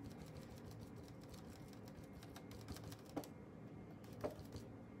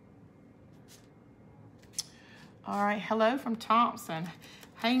 All right, hello from Thompson.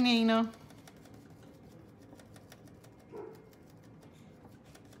 Hey, Nina.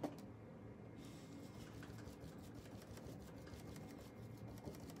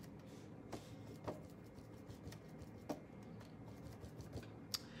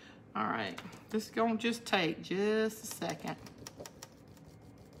 All right, this is gonna just take just a second.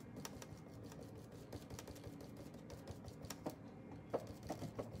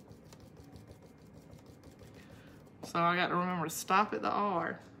 So I got to remember to stop at the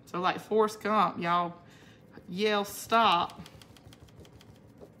R. So like Forrest Gump, y'all yell stop.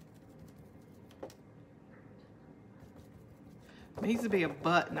 There needs to be a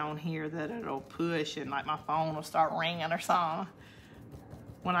button on here that it'll push and like my phone will start ringing or something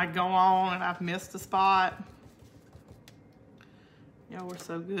when I go on and I've missed a spot. Y'all were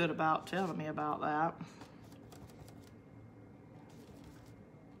so good about telling me about that.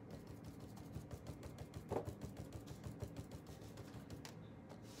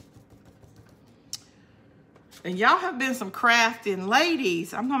 And y'all have been some crafting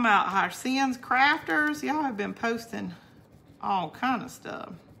ladies. I'm talking about our Sins crafters. Y'all have been posting all kind of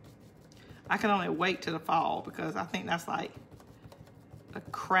stuff. I can only wait till the fall because I think that's like a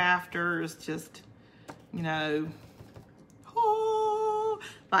crafter's just, you know, oh,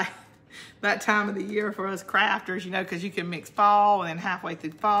 like that time of the year for us crafters, you know, because you can mix fall and then halfway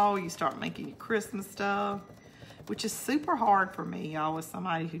through fall, you start making your Christmas stuff, which is super hard for me, y'all, as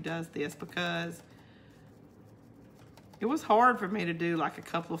somebody who does this because it was hard for me to do like a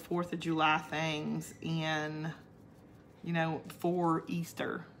couple of 4th of July things in, you know, before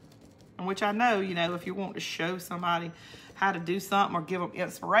Easter. And which I know, you know, if you want to show somebody how to do something or give them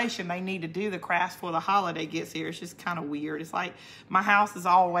inspiration, they need to do the crafts before the holiday gets here. It's just kind of weird. It's like my house is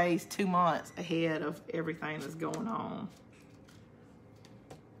always 2 months ahead of everything that's going on.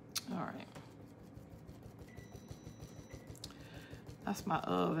 All right. That's my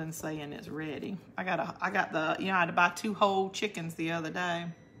oven saying it's ready. I got the, you know, I had to buy 2 whole chickens the other day.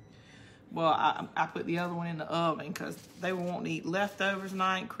 Well, I put the other one in the oven because they were wanting to eat leftovers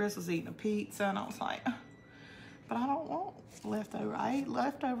tonight. Chris was eating a pizza, and I was like, but I don't want leftovers. I ate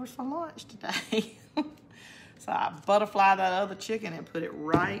leftovers for lunch today. So I butterflied that other chicken and put it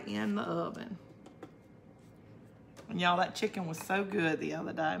right in the oven. And y'all, that chicken was so good the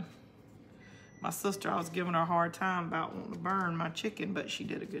other day. My sister, I was giving her a hard time about wanting to burn my chicken, but she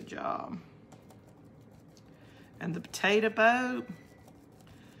did a good job. And the potato boat,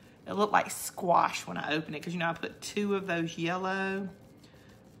 it looked like squash when I opened it, because, you know, I put 2 of those yellow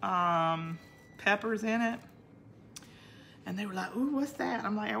peppers in it. And they were like, ooh, what's that?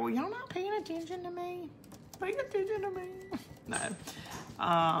 I'm like, oh, y'all not paying attention to me? Pay attention to me. No.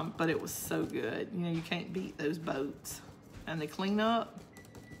 But it was so good. You know, you can't beat those boats. And the cleanup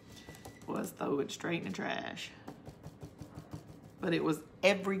was throw it straight in the trash. But it was,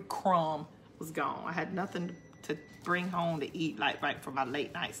 every crumb was gone. I had nothing to bring home to eat, like right for my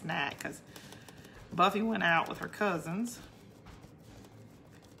late night snack, because Buffy went out with her cousins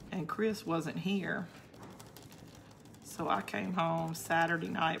and Chris wasn't here. So I came home Saturday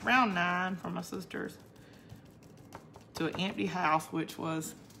night around 9 from my sister's to an empty house, which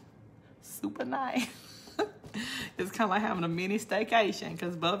was super nice. It's kind of like having a mini staycation,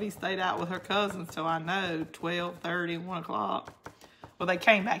 because Buffy stayed out with her cousins till I know 12:30, 1 o'clock. Well, they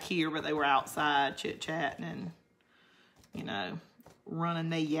came back here, but they were outside chit-chatting and, you know, running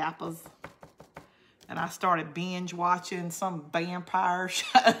their yappers. And I started binge watching some vampire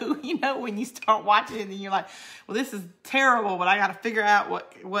show. You know, when you start watching it and you're like, well, this is terrible, but I got to figure out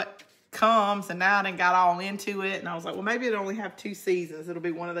what comes. And now I done got all into it. And I was like, well, maybe it'll only have 2 seasons. It'll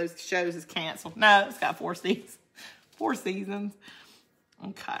be one of those shows that's canceled. No, it's got 4 seasons. 4 seasons.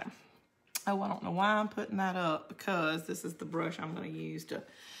 Okay. Oh, I don't know why I'm putting that up, because this is the brush I'm going to use to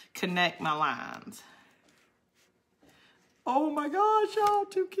connect my lines. Oh my gosh, y'all,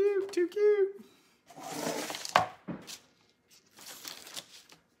 too cute, too cute.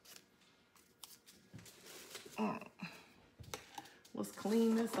 Let's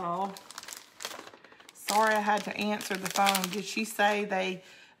clean this off. Sorry I had to answer the phone. Did she say they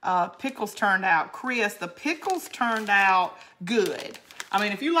pickles turned out? Chris, the pickles turned out good. I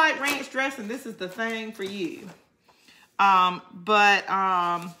mean, if you like ranch dressing, this is the thing for you. But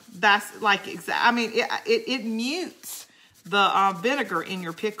that's like, I mean, it mutes the vinegar in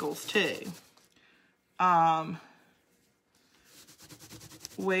your pickles too.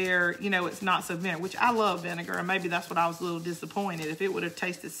 Where, you know, it's not so vinegar, which I love vinegar, and maybe that's what I was a little disappointed. If it would have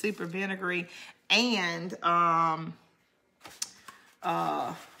tasted super vinegary and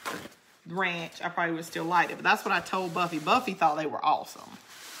ranch, I probably would still like it. But that's what I told Buffy. Buffy thought they were awesome.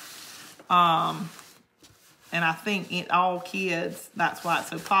 And I think all kids, that's why it's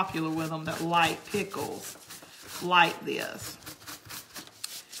so popular with them, that like pickles like this.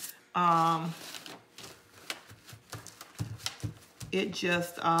 It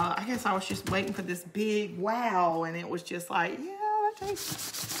just, I guess I was just waiting for this big wow, and it was just like, yeah,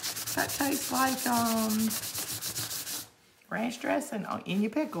 that tastes like ranch dressing in your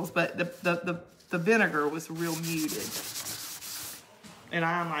pickles, but the vinegar was real muted. And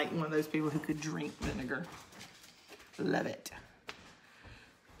I'm like one of those people who could drink vinegar. Love it.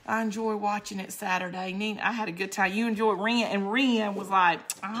 I enjoy watching it Saturday. Nina, I had a good time. You enjoyed Ren, and Ren was like,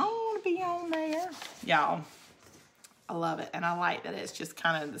 I don't want to be on there. Y'all, I love it. And I like that it's just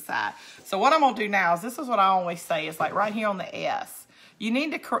kind of the side. So what I'm going to do now is, this is what I always say. It's like right here on the S. You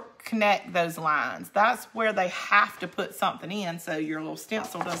need to connect those lines. That's where they have to put something in so your little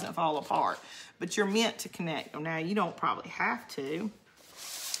stencil doesn't fall apart. But you're meant to connect them. Now, you don't probably have to.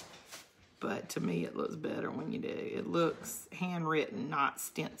 But to me, it looks better when you do. It looks handwritten, not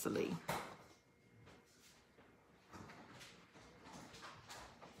stencil-y.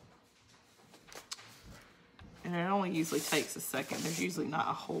 And it only usually takes a second. There's usually not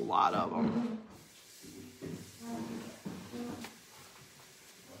a whole lot of them.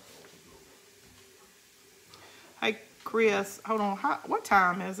 Hey, Chris, hold on. What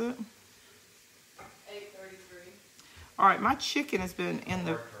time is it? 8:33. All right, my chicken has been in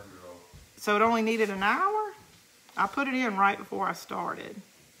the... So it only needed an hour? I put it in right before I started.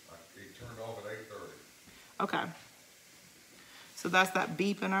 It turned off at 8:30. Okay. So that's that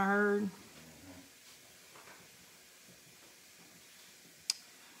beeping I heard.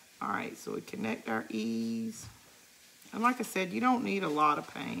 All right, so we connect our E's. And like I said, you don't need a lot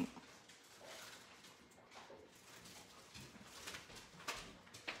of paint.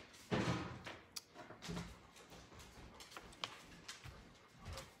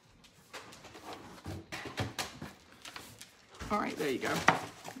 All right, there you go.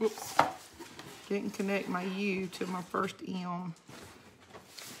 Whoops. Didn't connect my U to my first M.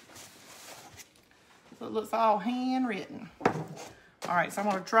 So it looks all handwritten. All right, so I'm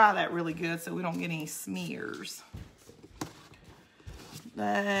gonna try that really good so we don't get any smears.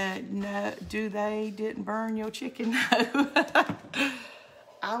 No, didn't burn your chicken? No.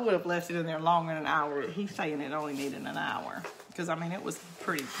 I would have left it in there longer than an hour. He's saying it only needed an hour. Because, I mean, it was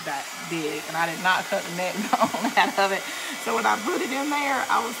pretty that big. And I did not cut the neck bone out of it. So when I put it in there,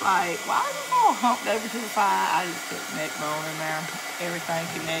 I was like, why is it all humped over to the side? I just put the neck bone in there. Everything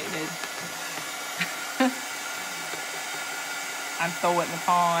connected. and throw it in the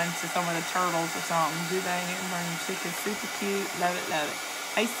pond to some of the turtles or something. Do they? And bring chicken, super cute. Love it, love it.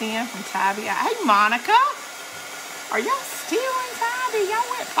 Hey, Sam from Tabby. Hey, Monica. Are y'all still in Tabby? Y'all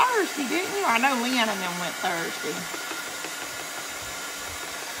went Thursday, didn't you? I know Lynn and them went Thursday.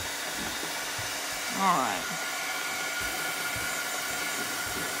 All right.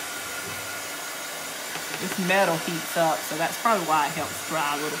 This metal heats up, so that's probably why it helps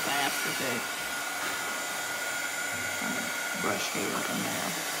dry a little faster too. Brush hair in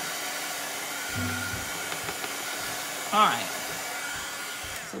there. All right.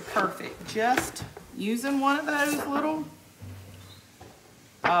 So perfect. Just using one of those little,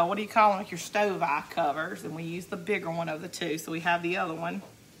 what do you call them? Like your stove eye covers, and we use the bigger one of the two, so we have the other one.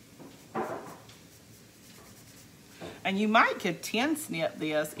 And you might could tin snip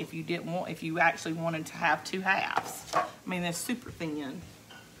this if you didn't want, if you actually wanted to have two halves. I mean, they're super thin.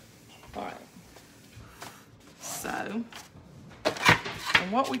 All right. So,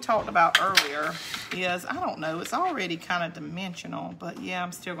 and what we talked about earlier is, I don't know, it's already kind of dimensional, but yeah,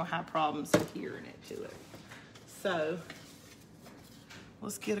 I'm still gonna have problems adhering it to it. So,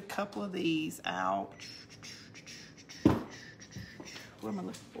 let's get a couple of these out. What am I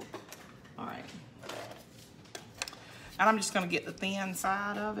looking for? All right. And I'm just gonna get the thin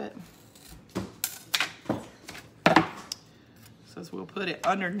side of it. So we'll put it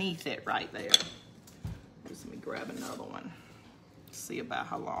underneath it right there. Just let me grab another one. See about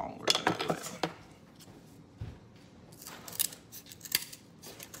how long we're gonna do it.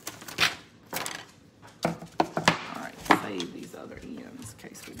 All right, save these other ends in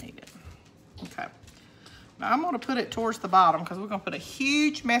case we need it. Okay. Now I'm gonna put it towards the bottom because we're gonna put a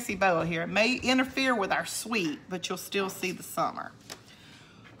huge messy boa here. It may interfere with our sweet, but you'll still see the summer,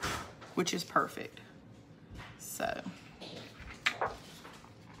 which is perfect. So,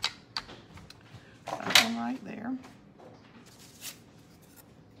 that one right there.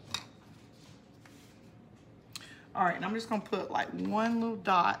 All right, and I'm just gonna put like one little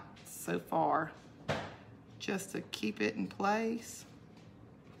dot so far just to keep it in place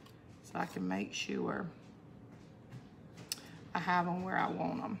so I can make sure I have them where I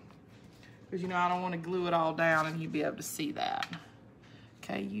want them. Because, you know, I don't want to glue it all down and you'd be able to see that.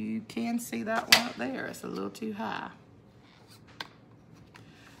 Okay, you can see that one up there. It's a little too high.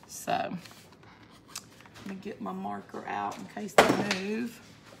 So, let me get my marker out in case they move.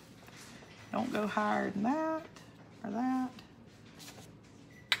 Don't go higher than that or that.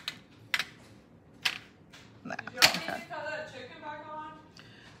 That. Did y'all need to cut that chicken back on?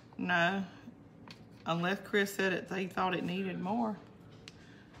 No. Unless Chris said it, they thought it needed more.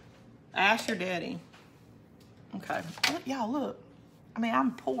 Ask your daddy. Okay. Y'all look. I mean, I'm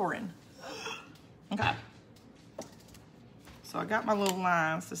pouring. Okay. So I got my little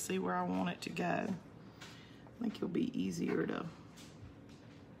lines to see where I want it to go. I think it'll be easier to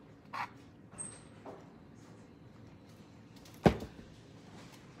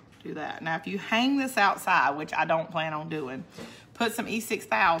do that. Now, if you hang this outside, which I don't plan on doing, put some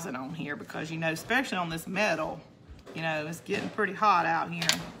E6000 on here because, you know, especially on this metal, you know, it's getting pretty hot out here.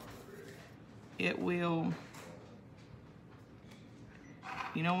 It will,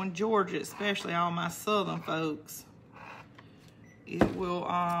 you know, in Georgia, especially all my southern folks, it will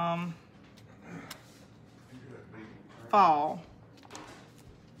fall.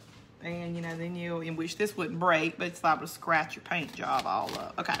 And, you know, then you, in which this wouldn't break, but it's liable to scratch your paint job all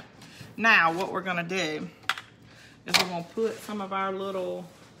up. Okay, now what we're gonna do is we're gonna put some of our little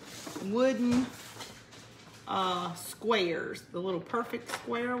wooden squares, the little perfect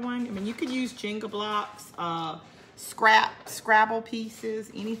square one. I mean, you could use Jenga blocks, Scrabble pieces,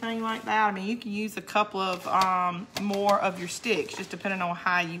 anything like that. I mean, you can use a couple of more of your sticks, just depending on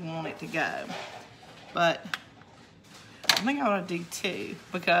how you want it to go. But I think I'm gonna do two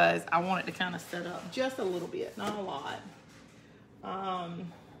because I want it to kind of set up just a little bit, not a lot.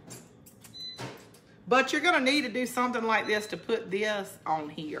 But you're gonna need to do something like this to put this on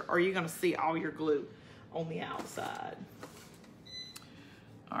here, or you're gonna see all your glue on the outside.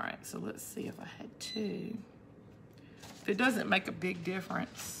 All right, so let's see if I had two. If it doesn't make a big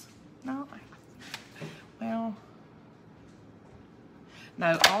difference, no, well,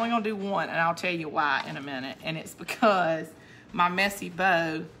 no, I'm only gonna do one, and I'll tell you why in a minute. And it's because my messy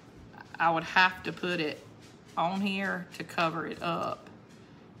bow, I would have to put it on here to cover it up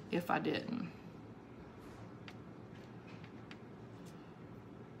if I didn't.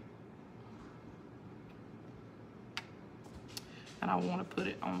 And I want to put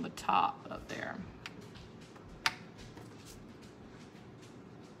it on the top up there.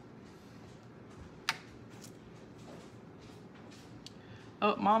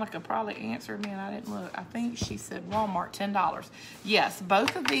 Oh, Monica probably answered me and I didn't look. I think she said Walmart, $10. Yes,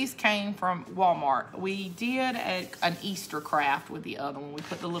 both of these came from Walmart. We did an Easter craft with the other one. We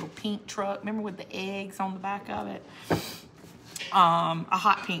put the little pink truck, remember with the eggs on the back of it? A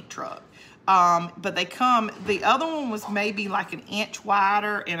hot pink truck. But they come, the other one was maybe like an inch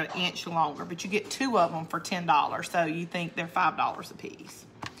wider and an inch longer, but you get 2 of them for $10. So you think they're $5 a piece.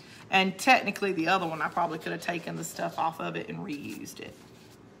 And technically the other one, I probably could have taken the stuff off of it and reused it.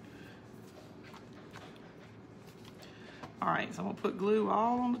 All right, so I'm gonna put glue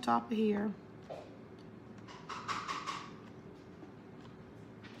all on the top of here.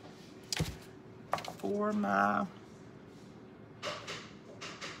 For my,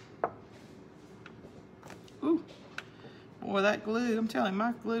 ooh, boy, that glue, I'm telling you,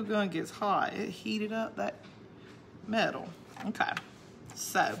 my glue gun gets hot. It heated up that metal. Okay.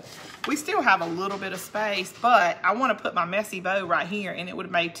 So we still have a little bit of space, but I want to put my messy bow right here, and it would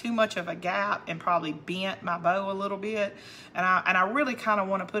have made too much of a gap and probably bent my bow a little bit. And I really kind of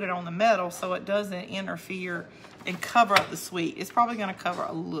want to put it on the metal so it doesn't interfere and cover up the sweet. It's probably going to cover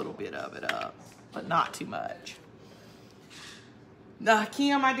a little bit of it up, but not too much.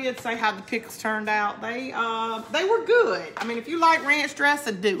 Kim, I did say how the pickles turned out. They were good. I mean, if you like ranch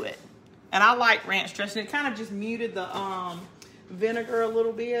dressing, do it. And I like ranch dressing. It kind of just muted the vinegar a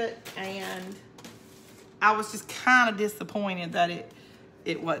little bit, and I was just kind of disappointed that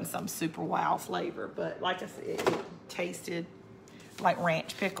it wasn't some super wow flavor, but like I said, it tasted like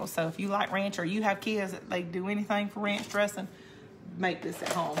ranch pickles. So if you like ranch or you have kids that they do anything for ranch dressing, make this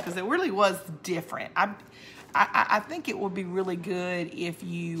at home because it really was different. I think it would be really good if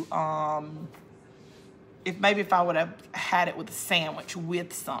you if I would have had it with a sandwich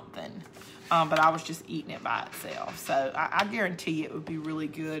with something. But I was just eating it by itself. So I guarantee you it would be really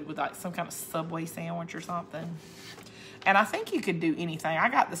good with like some kind of Subway sandwich or something. And I think you could do anything. I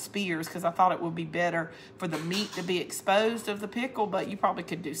got the spears because I thought it would be better for the meat to be exposed of the pickle, but you probably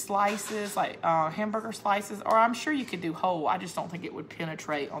could do slices, like hamburger slices, or I'm sure you could do whole. I just don't think it would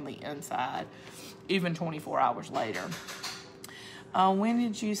penetrate on the inside, even 24 hours later. When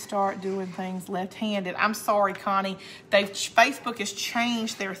did you start doing things left-handed? I'm sorry, Connie. Facebook has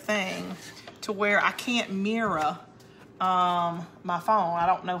changed their thing to where I can't mirror my phone. I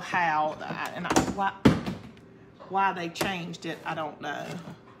don't know how, why they changed it. I don't know.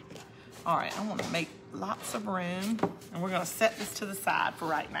 All right, I want to make lots of room, and we're going to set this to the side for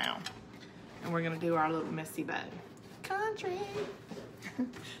right now, and we're going to do our little messy bow. Country.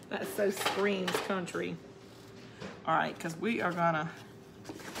 That so screams country. All right, because we are gonna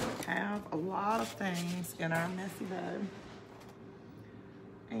have a lot of things in our messy bow.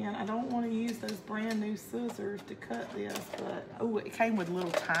 And I don't want to use those brand new scissors to cut this, but, oh, it came with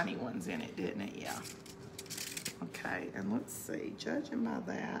little tiny ones in it, didn't it? Yeah. Okay, and let's see, judging by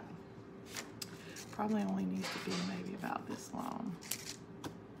that, probably only needs to be maybe about this long.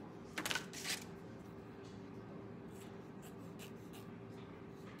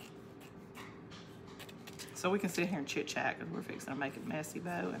 So we can sit here and chit chat because we're fixing to make a messy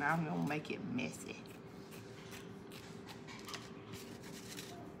bow, and I'm gonna make it messy.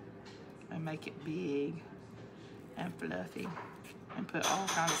 And make it big and fluffy and put all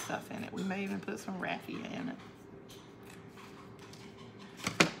kinds of stuff in it. We may even put some raffia in it.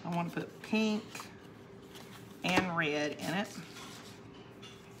 I want to put pink and red in it.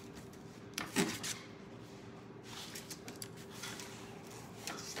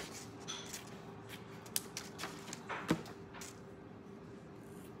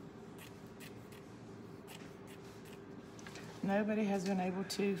 Nobody has been able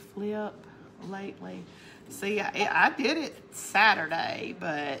to flip lately. See, I did it Saturday,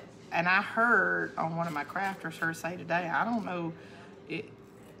 and I heard on one of my crafters her say today, I don't know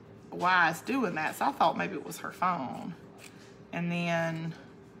why it's doing that. So I thought maybe it was her phone. And then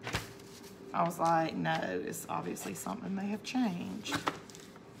I was like, no, it's obviously something may have changed.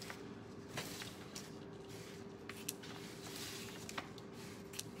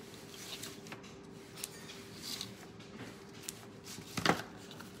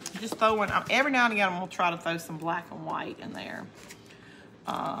 Just throwing, every now and again, I'm gonna try to throw some black and white in there.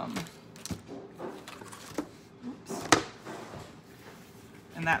 Oops.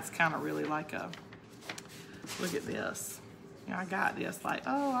 And that's kind of really like a, look at this. You know, I got this like,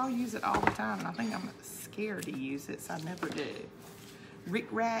 oh, I'll use it all the time. And I think I'm scared to use it, so I never do. Rick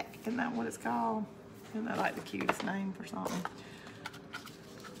Rack, isn't that what it's called? Isn't that like the cutest name for something?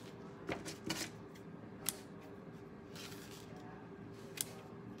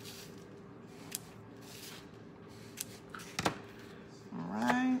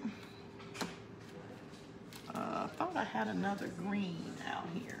 had another green out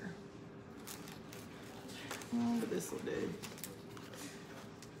here. Oh, but this will do.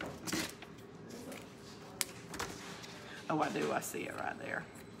 Oh, I do. I see it right there.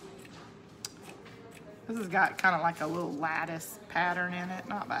 This has got kind of like a little lattice pattern in it.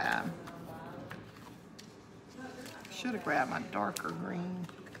 Not bad. Should have grabbed my darker green.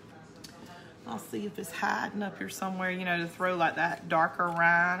 I'll see if it's hiding up here somewhere, you know, to throw like that darker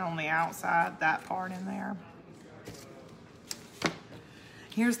rind on the outside, that part in there.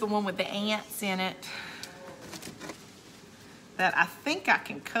 Here's the one with the ants in it that I think I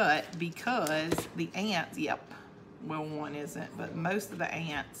can cut because the ants, yep, well, one isn't, but most of the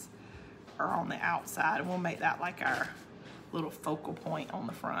ants are on the outside. And we'll make that like our little focal point on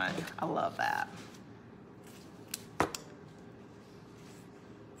the front. I love that.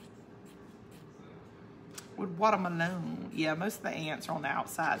 With watermelon, yeah, most of the ants are on the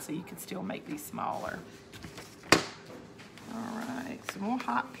outside, so you can still make these smaller. All right, some more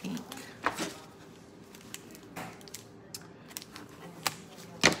hot pink.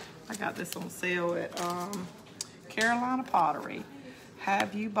 I got this on sale at Carolina Pottery.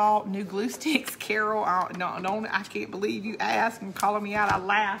 Have you bought new glue sticks, Carol? I can't believe you asked and calling me out. I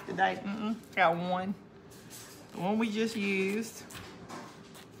laughed today. Got one. The one we just used.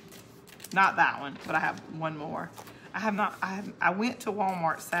 Not that one, but I have one more. I went to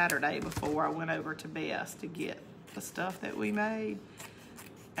Walmart Saturday before I went over to Best to get the stuff that we made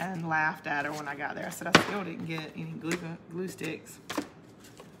and laughed at her when I got there. I said, I still didn't get any glue sticks.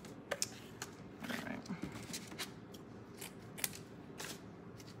 All right.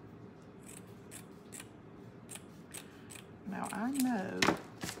 Now I know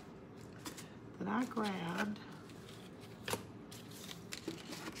that I grabbed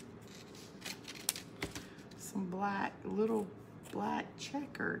some little black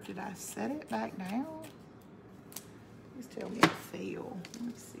checker. Did I set it back down? Please tell me it fell. Let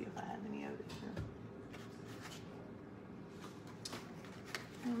me see if I have any of it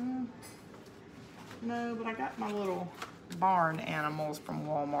here. No, but I got my little barn animals from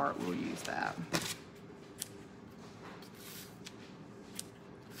Walmart. We'll use that.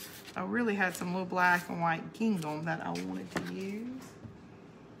 I really had some little black and white gingham that I wanted to use.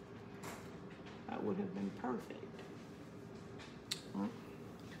 That would have been perfect.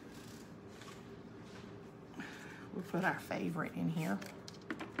 We'll put our favorite in here.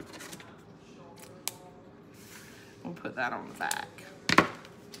 We'll put that on the back.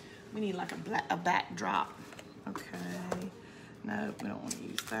 We need like a backdrop. Okay. No, we don't want to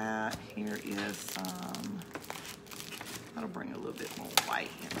use that. Here is some. That'll bring a little bit more white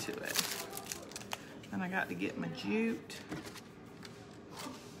into it. And I got to get my jute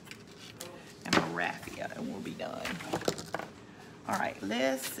and my raffia, and we'll be done. All right,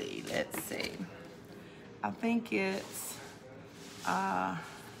 let's see. I think it's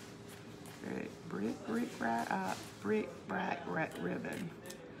bric-brac ribbon.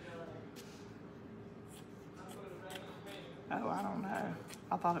 Oh, I don't know.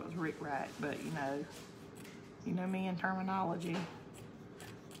 I thought it was ric-rac, but you know me in terminology.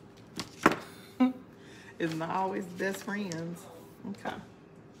 It's not always best friends. Okay.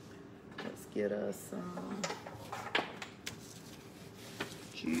 Let's get us some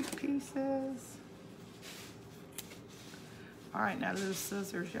jute pieces. All right, now those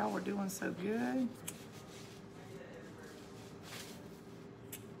scissors, y'all were doing so good.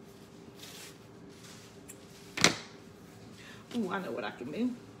 Ooh, I know what I can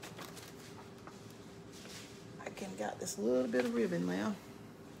do. I can got this little bit of ribbon now.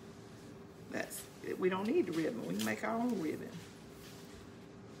 We don't need the ribbon. We can make our own ribbon.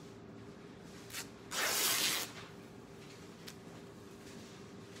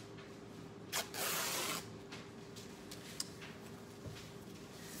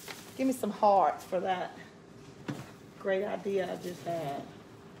 Give me some hearts for that great idea I just had.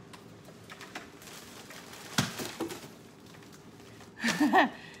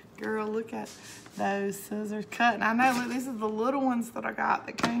 Girl, look at those scissors cutting. I know, look, these are the little ones that I got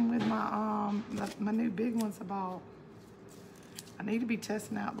that came with my my new big ones I bought. I need to be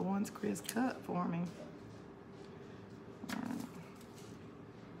testing out the ones Chris cut for me.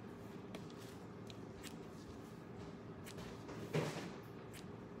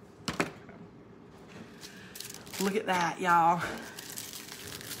 Look at that, y'all.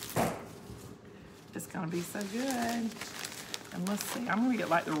 It's gonna be so good. And let's see, I'm gonna get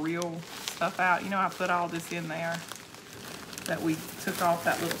like the real stuff out. You know, I put all this in there that we took off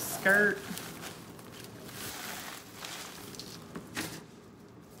that little skirt.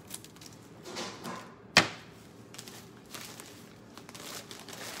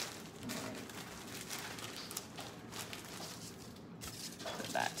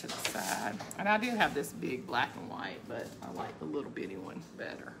 And I did have this big black and white, but I like the little bitty one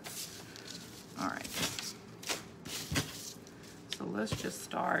better. All right. So let's just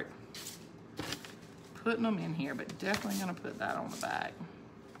start putting them in here, but definitely gonna put that on the back.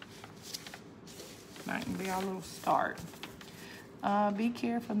 That can be our little start. Be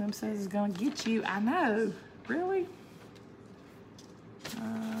careful, them says it's gonna get you. I know, really?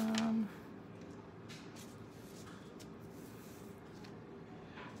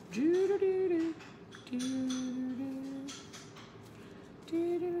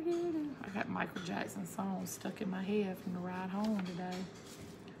 I got Michael Jackson songs stuck in my head from the ride home today.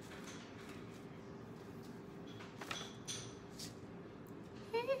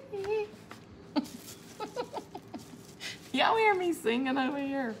 Y'all hear me singing over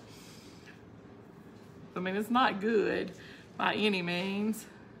here? I mean, it's not good by any means.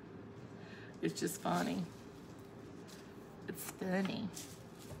 It's just funny. It's funny.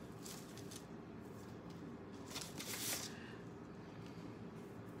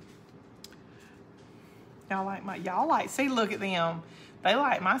 Y'all like, see, look at them. They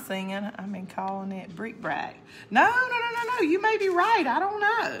like my singing. I mean, calling it bric-brac. No. You may be right. I don't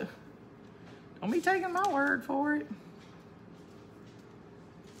know. Don't be taking my word for it.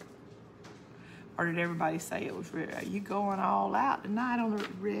 Or did everybody say it was real? Are you going all out tonight on the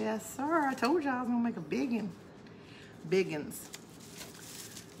rest? Sir, I told you I was going to make a biggin. Biggins.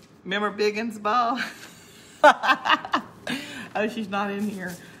 Remember Biggins, Bob? Oh, she's not in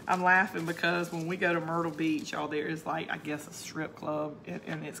here. I'm laughing because when we go to Myrtle Beach, y'all, there is like, I guess, a strip club,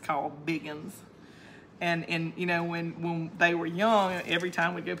 and it's called Biggins. And you know, when they were young, every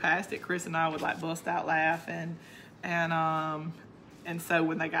time we go past it, Chris and I would like bust out laughing. And so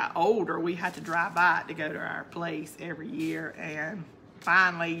when they got older, we had to drive by it to go to our place every year. And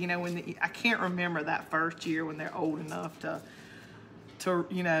finally, you know, I can't remember that first year when they're old enough to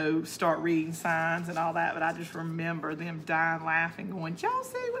you know, start reading signs and all that, but I just remember them dying laughing, going, y'all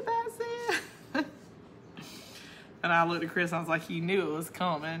see what that said? And I looked at Chris and I was like, you knew it was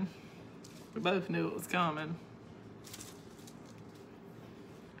coming. We both knew it was coming.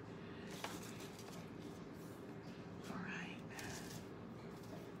 All right.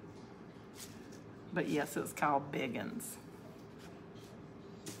 But yes, it's called Biggins.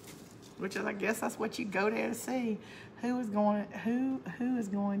 Which is, I guess that's what you go there to see. Who is going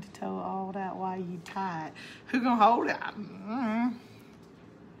to tow all that while you tie it? Who gonna hold it?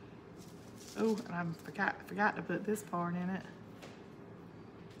 Oh, and I forgot to put this part in it.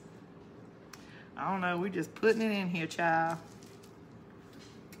 I don't know, we're just putting it in here, child.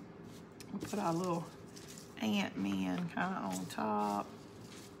 We'll put our little Ant-Man kind of on top.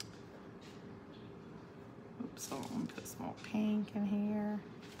 Oops, so I'm gonna put some more pink in here.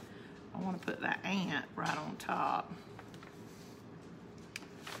 I want to put that ant right on top.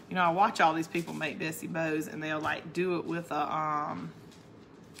 You know, I watch all these people make Bessie bows, and they'll like do it with a I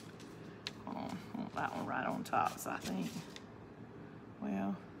want that one right on top. So I think,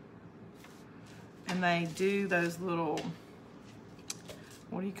 well, and they do those little,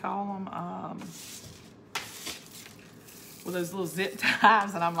 what do you call them? With those little zip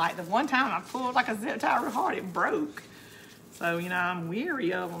ties, and I'm like, the one time I pulled like a zip tie real hard, it broke. So, you know, I'm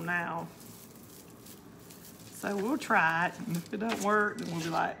weary of them now. So we'll try it. And if it doesn't work, then we'll be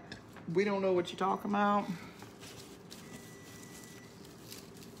like, we don't know what you're talking about.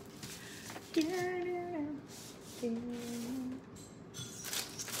 So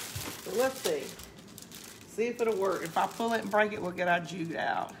let's see. See if it'll work. If I pull it and break it, we'll get our jute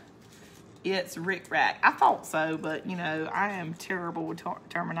out. It's rick-rack. I thought so, but, you know, I am terrible with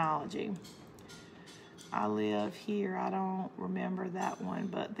terminology. I live here. I don't remember that one,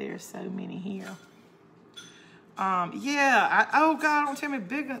 but there's so many here. Yeah. Oh, God, don't tell me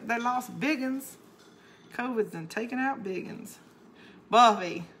Biggins. They lost Biggins. COVID's been taking out Biggins.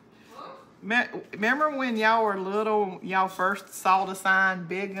 Buffy, remember when y'all were little, y'all first saw the sign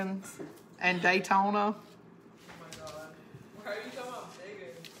Biggins and Daytona? Oh my God. Why are you talking about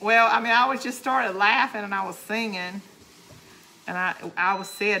Biggins? Well, I mean, I was just started laughing and I was singing. And I was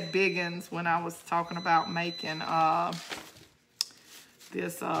said Biggins when I was talking about making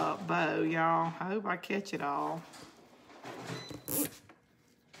this bow, y'all. I hope I catch it all.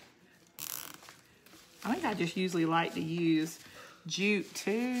 I think I just usually like to use jute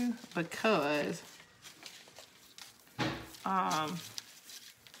too, because I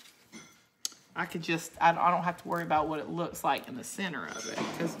don't have to worry about what it looks like in the center of it,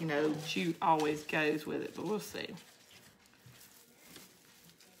 because, you know, jute always goes with it, but we'll see.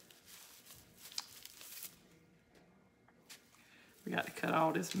 We got to cut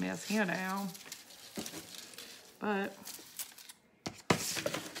all this mess here down, but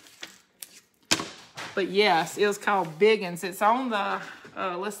But yes, it was called Biggins. It's on the,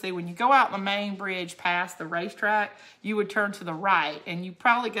 let's see, when you go out the main bridge past the racetrack, you would turn to the right. And you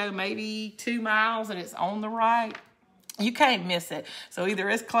probably go maybe 2 miles and it's on the right. You can't miss it. So either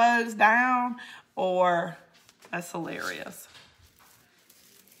it's closed down or that's hilarious.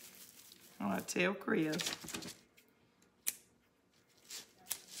 I want to tell Chris.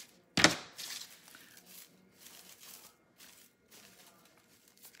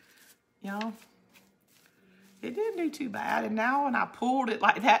 Y'all, it didn't do too bad. And now when I pulled it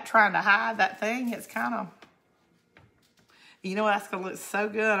like that, trying to hide that thing, it's kind of, you know, that's going to look so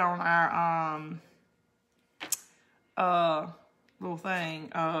good on our little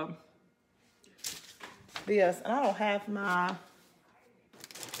thing. This, and I don't have my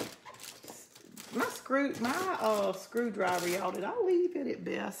screwdriver, y'all. Did I leave it at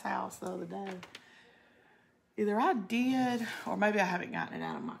Beth's house the other day? Either I did, or maybe I haven't gotten it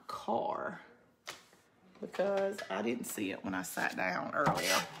out of my car because I didn't see it when I sat down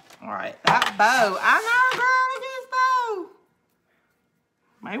earlier. All right, that bow. I know, girl, look at this bow.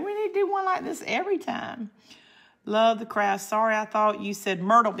 Maybe we need to do one like this every time. Love the craft. Sorry, I thought you said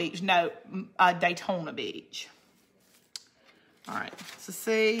Myrtle Beach. No, Daytona Beach. All right, so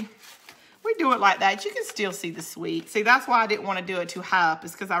see, we do it like that. You can still see the sweet. See, that's why I didn't want to do it too high up,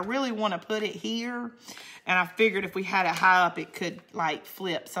 is because I really want to put it here. And I figured if we had it high up, it could like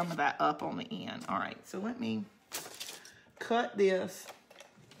flip some of that up on the end. All right, so let me cut this.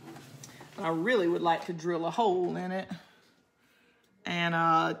 I really would like to drill a hole in it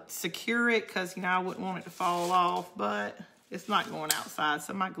and secure it, because, you know, I wouldn't want it to fall off, but it's not going outside,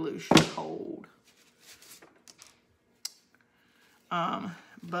 so my glue should hold.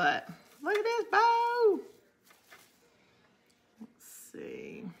 But look at this bow. Let's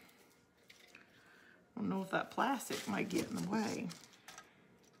see. I don't know if that plastic might get in the way.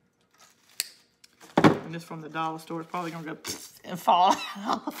 And this from the dollar store. It's probably going to go and fall out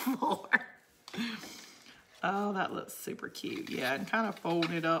on the floor. Oh, that looks super cute. Yeah, and kind of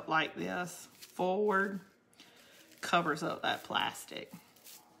folding it up like this forward covers up that plastic.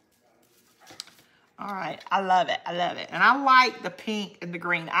 All right, I love it. I love it. And I like the pink and the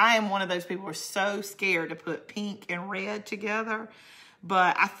green. I am one of those people who are so scared to put pink and red together.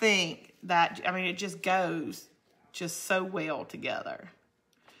 But I think that, I mean, it just goes just so well together.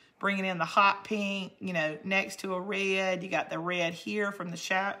 Bringing in the hot pink, you know, next to a red. You got the red here from the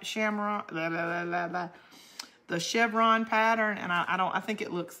shamrock, the chevron pattern. And I think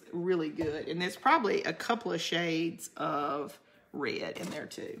it looks really good. And there's probably a couple of shades of red in there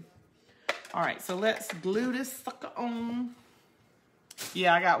too. All right, so let's glue this sucker on.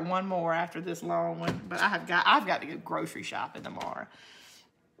 Yeah, I got one more after this long one, but I've got to go grocery shopping tomorrow.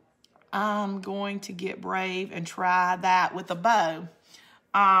 I'm going to get brave and try that with a bow.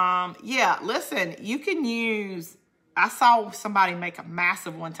 Yeah, listen, you can use, I saw somebody make a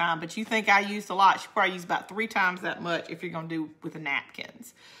massive one time, but you think I used a lot. She probably used about 3 times that much if you're going to do with the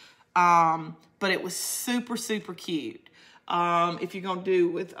napkins. But it was super, super cute. If you're going to do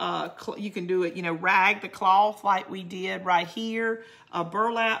with, you can do it, you know, rag the cloth like we did right here.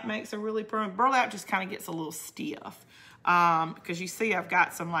 Burlap makes a really permanent. Burlap just kind of gets a little stiff. Because you see I've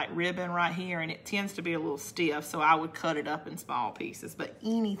got some like ribbon right here and it tends to be a little stiff, so I would cut it up in small pieces, but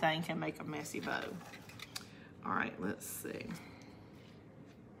anything can make a messy bow. All right, let's see.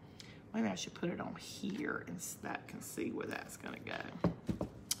 Maybe I should put it on here and that can see where that's gonna go.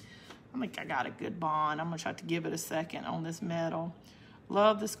 I think I got a good bond. I'm gonna try to give it a second on this metal.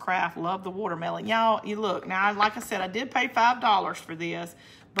 Love this craft, love the watermelon. Y'all, you look, now like I said, I did pay $5 for this,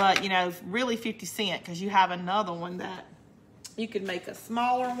 but you know, really 50 cents, because you have another one that you could make a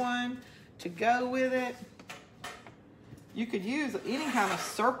smaller one to go with it. You could use any kind of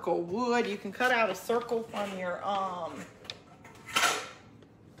circle wood. You can cut out a circle from your,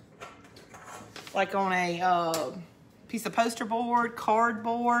 like on a piece of poster board,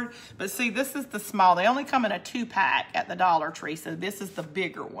 cardboard. But see, this is the small. They only come in a 2-pack at the Dollar Tree, so this is the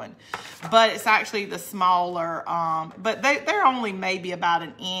bigger one. But it's actually the smaller, but they're only maybe about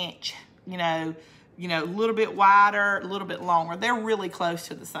an inch, you know, a little bit wider, a little bit longer. They're really close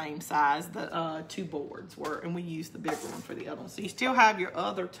to the same size, the 2 boards were, and we used the bigger one for the other one. So you still have your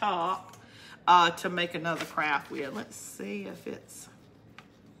other top to make another craft with. Let's see if it's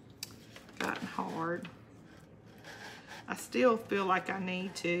gotten hard. I still feel like I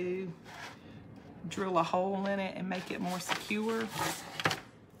need to drill a hole in it and make it more secure.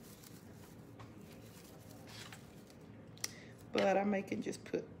 But I may can just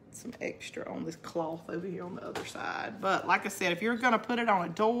put some extra on this cloth over here on the other side. But like I said, if you're gonna put it on a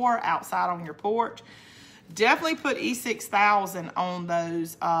door outside on your porch, Definitely put E6000 on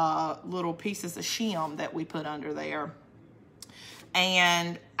those little pieces of shim that we put under there.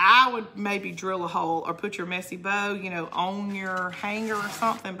 And I would maybe drill a hole or put your messy bow, you know, on your hanger or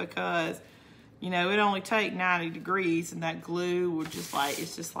something, because, you know, it only take 90 degrees and that glue would just like,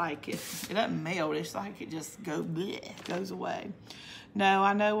 it's just like it doesn't melt. It's like it just goes away. No,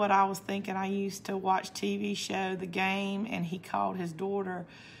 I know what I was thinking. I used to watch TV show The Game, and he called his daughter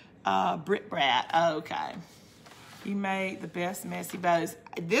Brit Brat. Oh, okay. You made the best messy bows.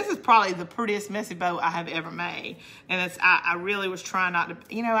 This is probably the prettiest messy bow I have ever made. And it's I really was trying not to,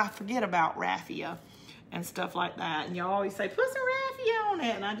 you know, I forget about raffia and stuff like that. And y'all always say, put some raffia on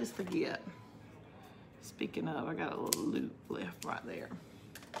it. And I just forget. Speaking of, I got a little loop left right there.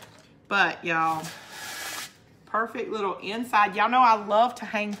 But y'all, perfect little inside. Y'all know I love to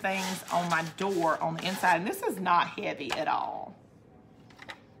hang things on my door on the inside. And this is not heavy at all.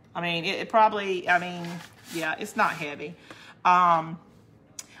 I mean, it probably, I mean, yeah, it's not heavy.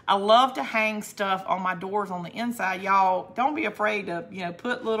 I love to hang stuff on my doors on the inside. Y'all, don't be afraid to, you know,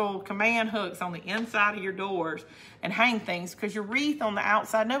 put little command hooks on the inside of your doors and hang things, because your wreath on the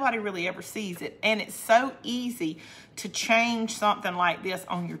outside, nobody really ever sees it. And it's so easy to change something like this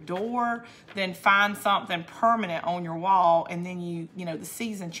on your door, then find something permanent on your wall, and then you know, the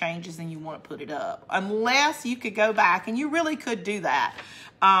season changes and you want to put it up. Unless you could go back, and you really could do that.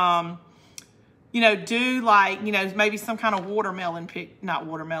 You know, do like, you know, maybe some kind of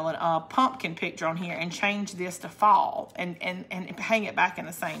pumpkin picture on here and change this to fall and hang it back in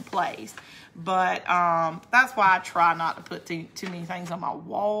the same place. But that's why I try not to put too many things on my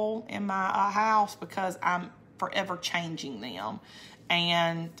wall in my house, because I'm forever changing them.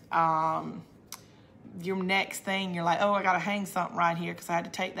 And your next thing, you're like, oh, I got to hang something right here because I had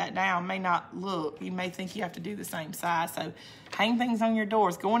to take that down. May not look. You may think you have to do the same size. So hang things on your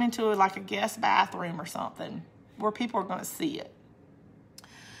doors. Going into like a guest bathroom or something where people are going to see it.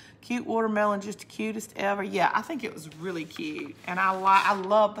 Cute watermelon, just the cutest ever. Yeah, I think it was really cute. And I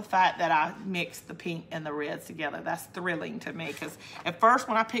love the fact that I mixed the pink and the reds together. That's thrilling to me, because at first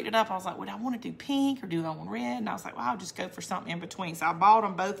when I picked it up, I was like, would I want to do pink or do I want red? And I was like, well, I'll just go for something in between. So I bought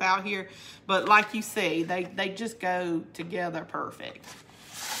them both out here. But like you see, they just go together perfect.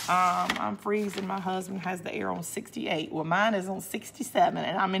 I'm freezing. My husband has the air on 68. Well, mine is on 67,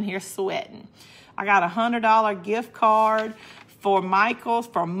 and I'm in here sweating. I got a $100 gift card for Michael's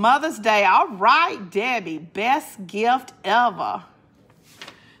for Mother's Day. All right, Debbie, best gift ever.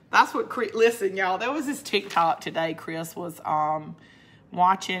 That's what Chris, listen, y'all, there was this TikTok today Chris was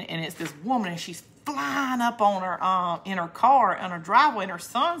watching, and it's this woman, and she's flying up on her in her car in her driveway, and her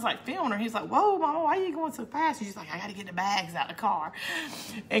son's like filming her. He's like, whoa, Mama, why are you going so fast? And she's like, I got to get the bags out of the car.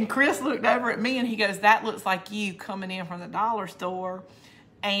 And Chris looked over at me, and he goes, that looks like you coming in from the dollar store.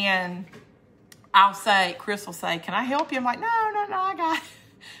 And Chris will say, can I help you? I'm like, no, I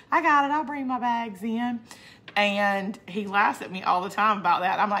got it. I'll bring my bags in. And he laughs at me all the time about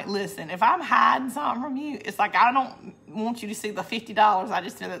that. I'm like, listen, if I'm hiding something from you, it's like, I don't want you to see the $50 I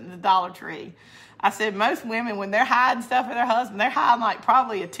just did at the Dollar Tree. I said, most women, when they're hiding stuff from their husband, they're hiding like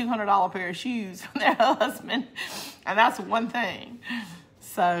probably a $200 pair of shoes from their husband. And that's one thing.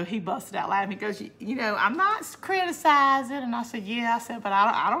 So he busted out laughing. He goes, you know, I'm not criticizing. And I said, yeah. I said, but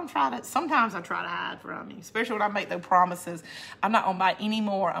I don't try to. Sometimes I try to hide from you, especially when I make those promises. I'm not going to buy any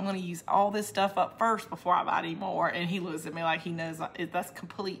more. I'm going to use all this stuff up first before I buy any more. And he looks at me like he knows that's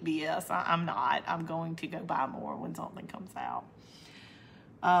complete BS. I'm not. I'm going to go buy more when something comes out.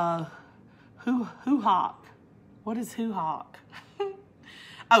 Hoo-hawk. What is hoo-hawk?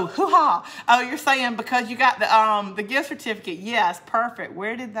 Oh, hoo-ha. Oh, you're saying because you got the gift certificate. Yes, perfect.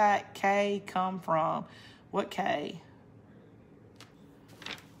 Where did that K come from? What K?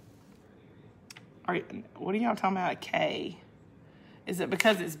 What are y'all talking about, a K? Is it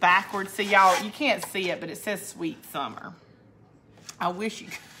because it's backwards? See, y'all, you can't see it, but it says Sweet Summer. I wish you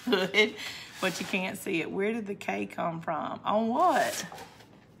could, but you can't see it. Where did the K come from? On what?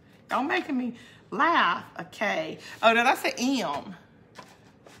 Y'all making me laugh. A K. Oh, no, that's an M.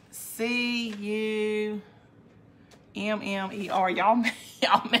 C-U-M-M-E-R. Y'all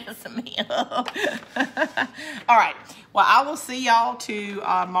messing me up. All right. Well, I will see y'all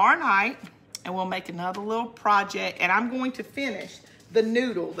tomorrow night, and we'll make another little project. And I'm going to finish the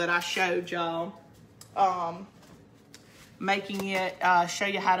noodle that I showed y'all. Making it, show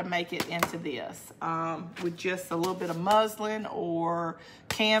you how to make it into this with just a little bit of muslin or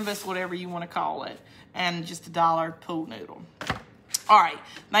canvas, whatever you want to call it, and just $1 pool noodle. All right,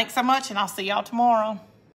 thanks so much, and I'll see y'all tomorrow.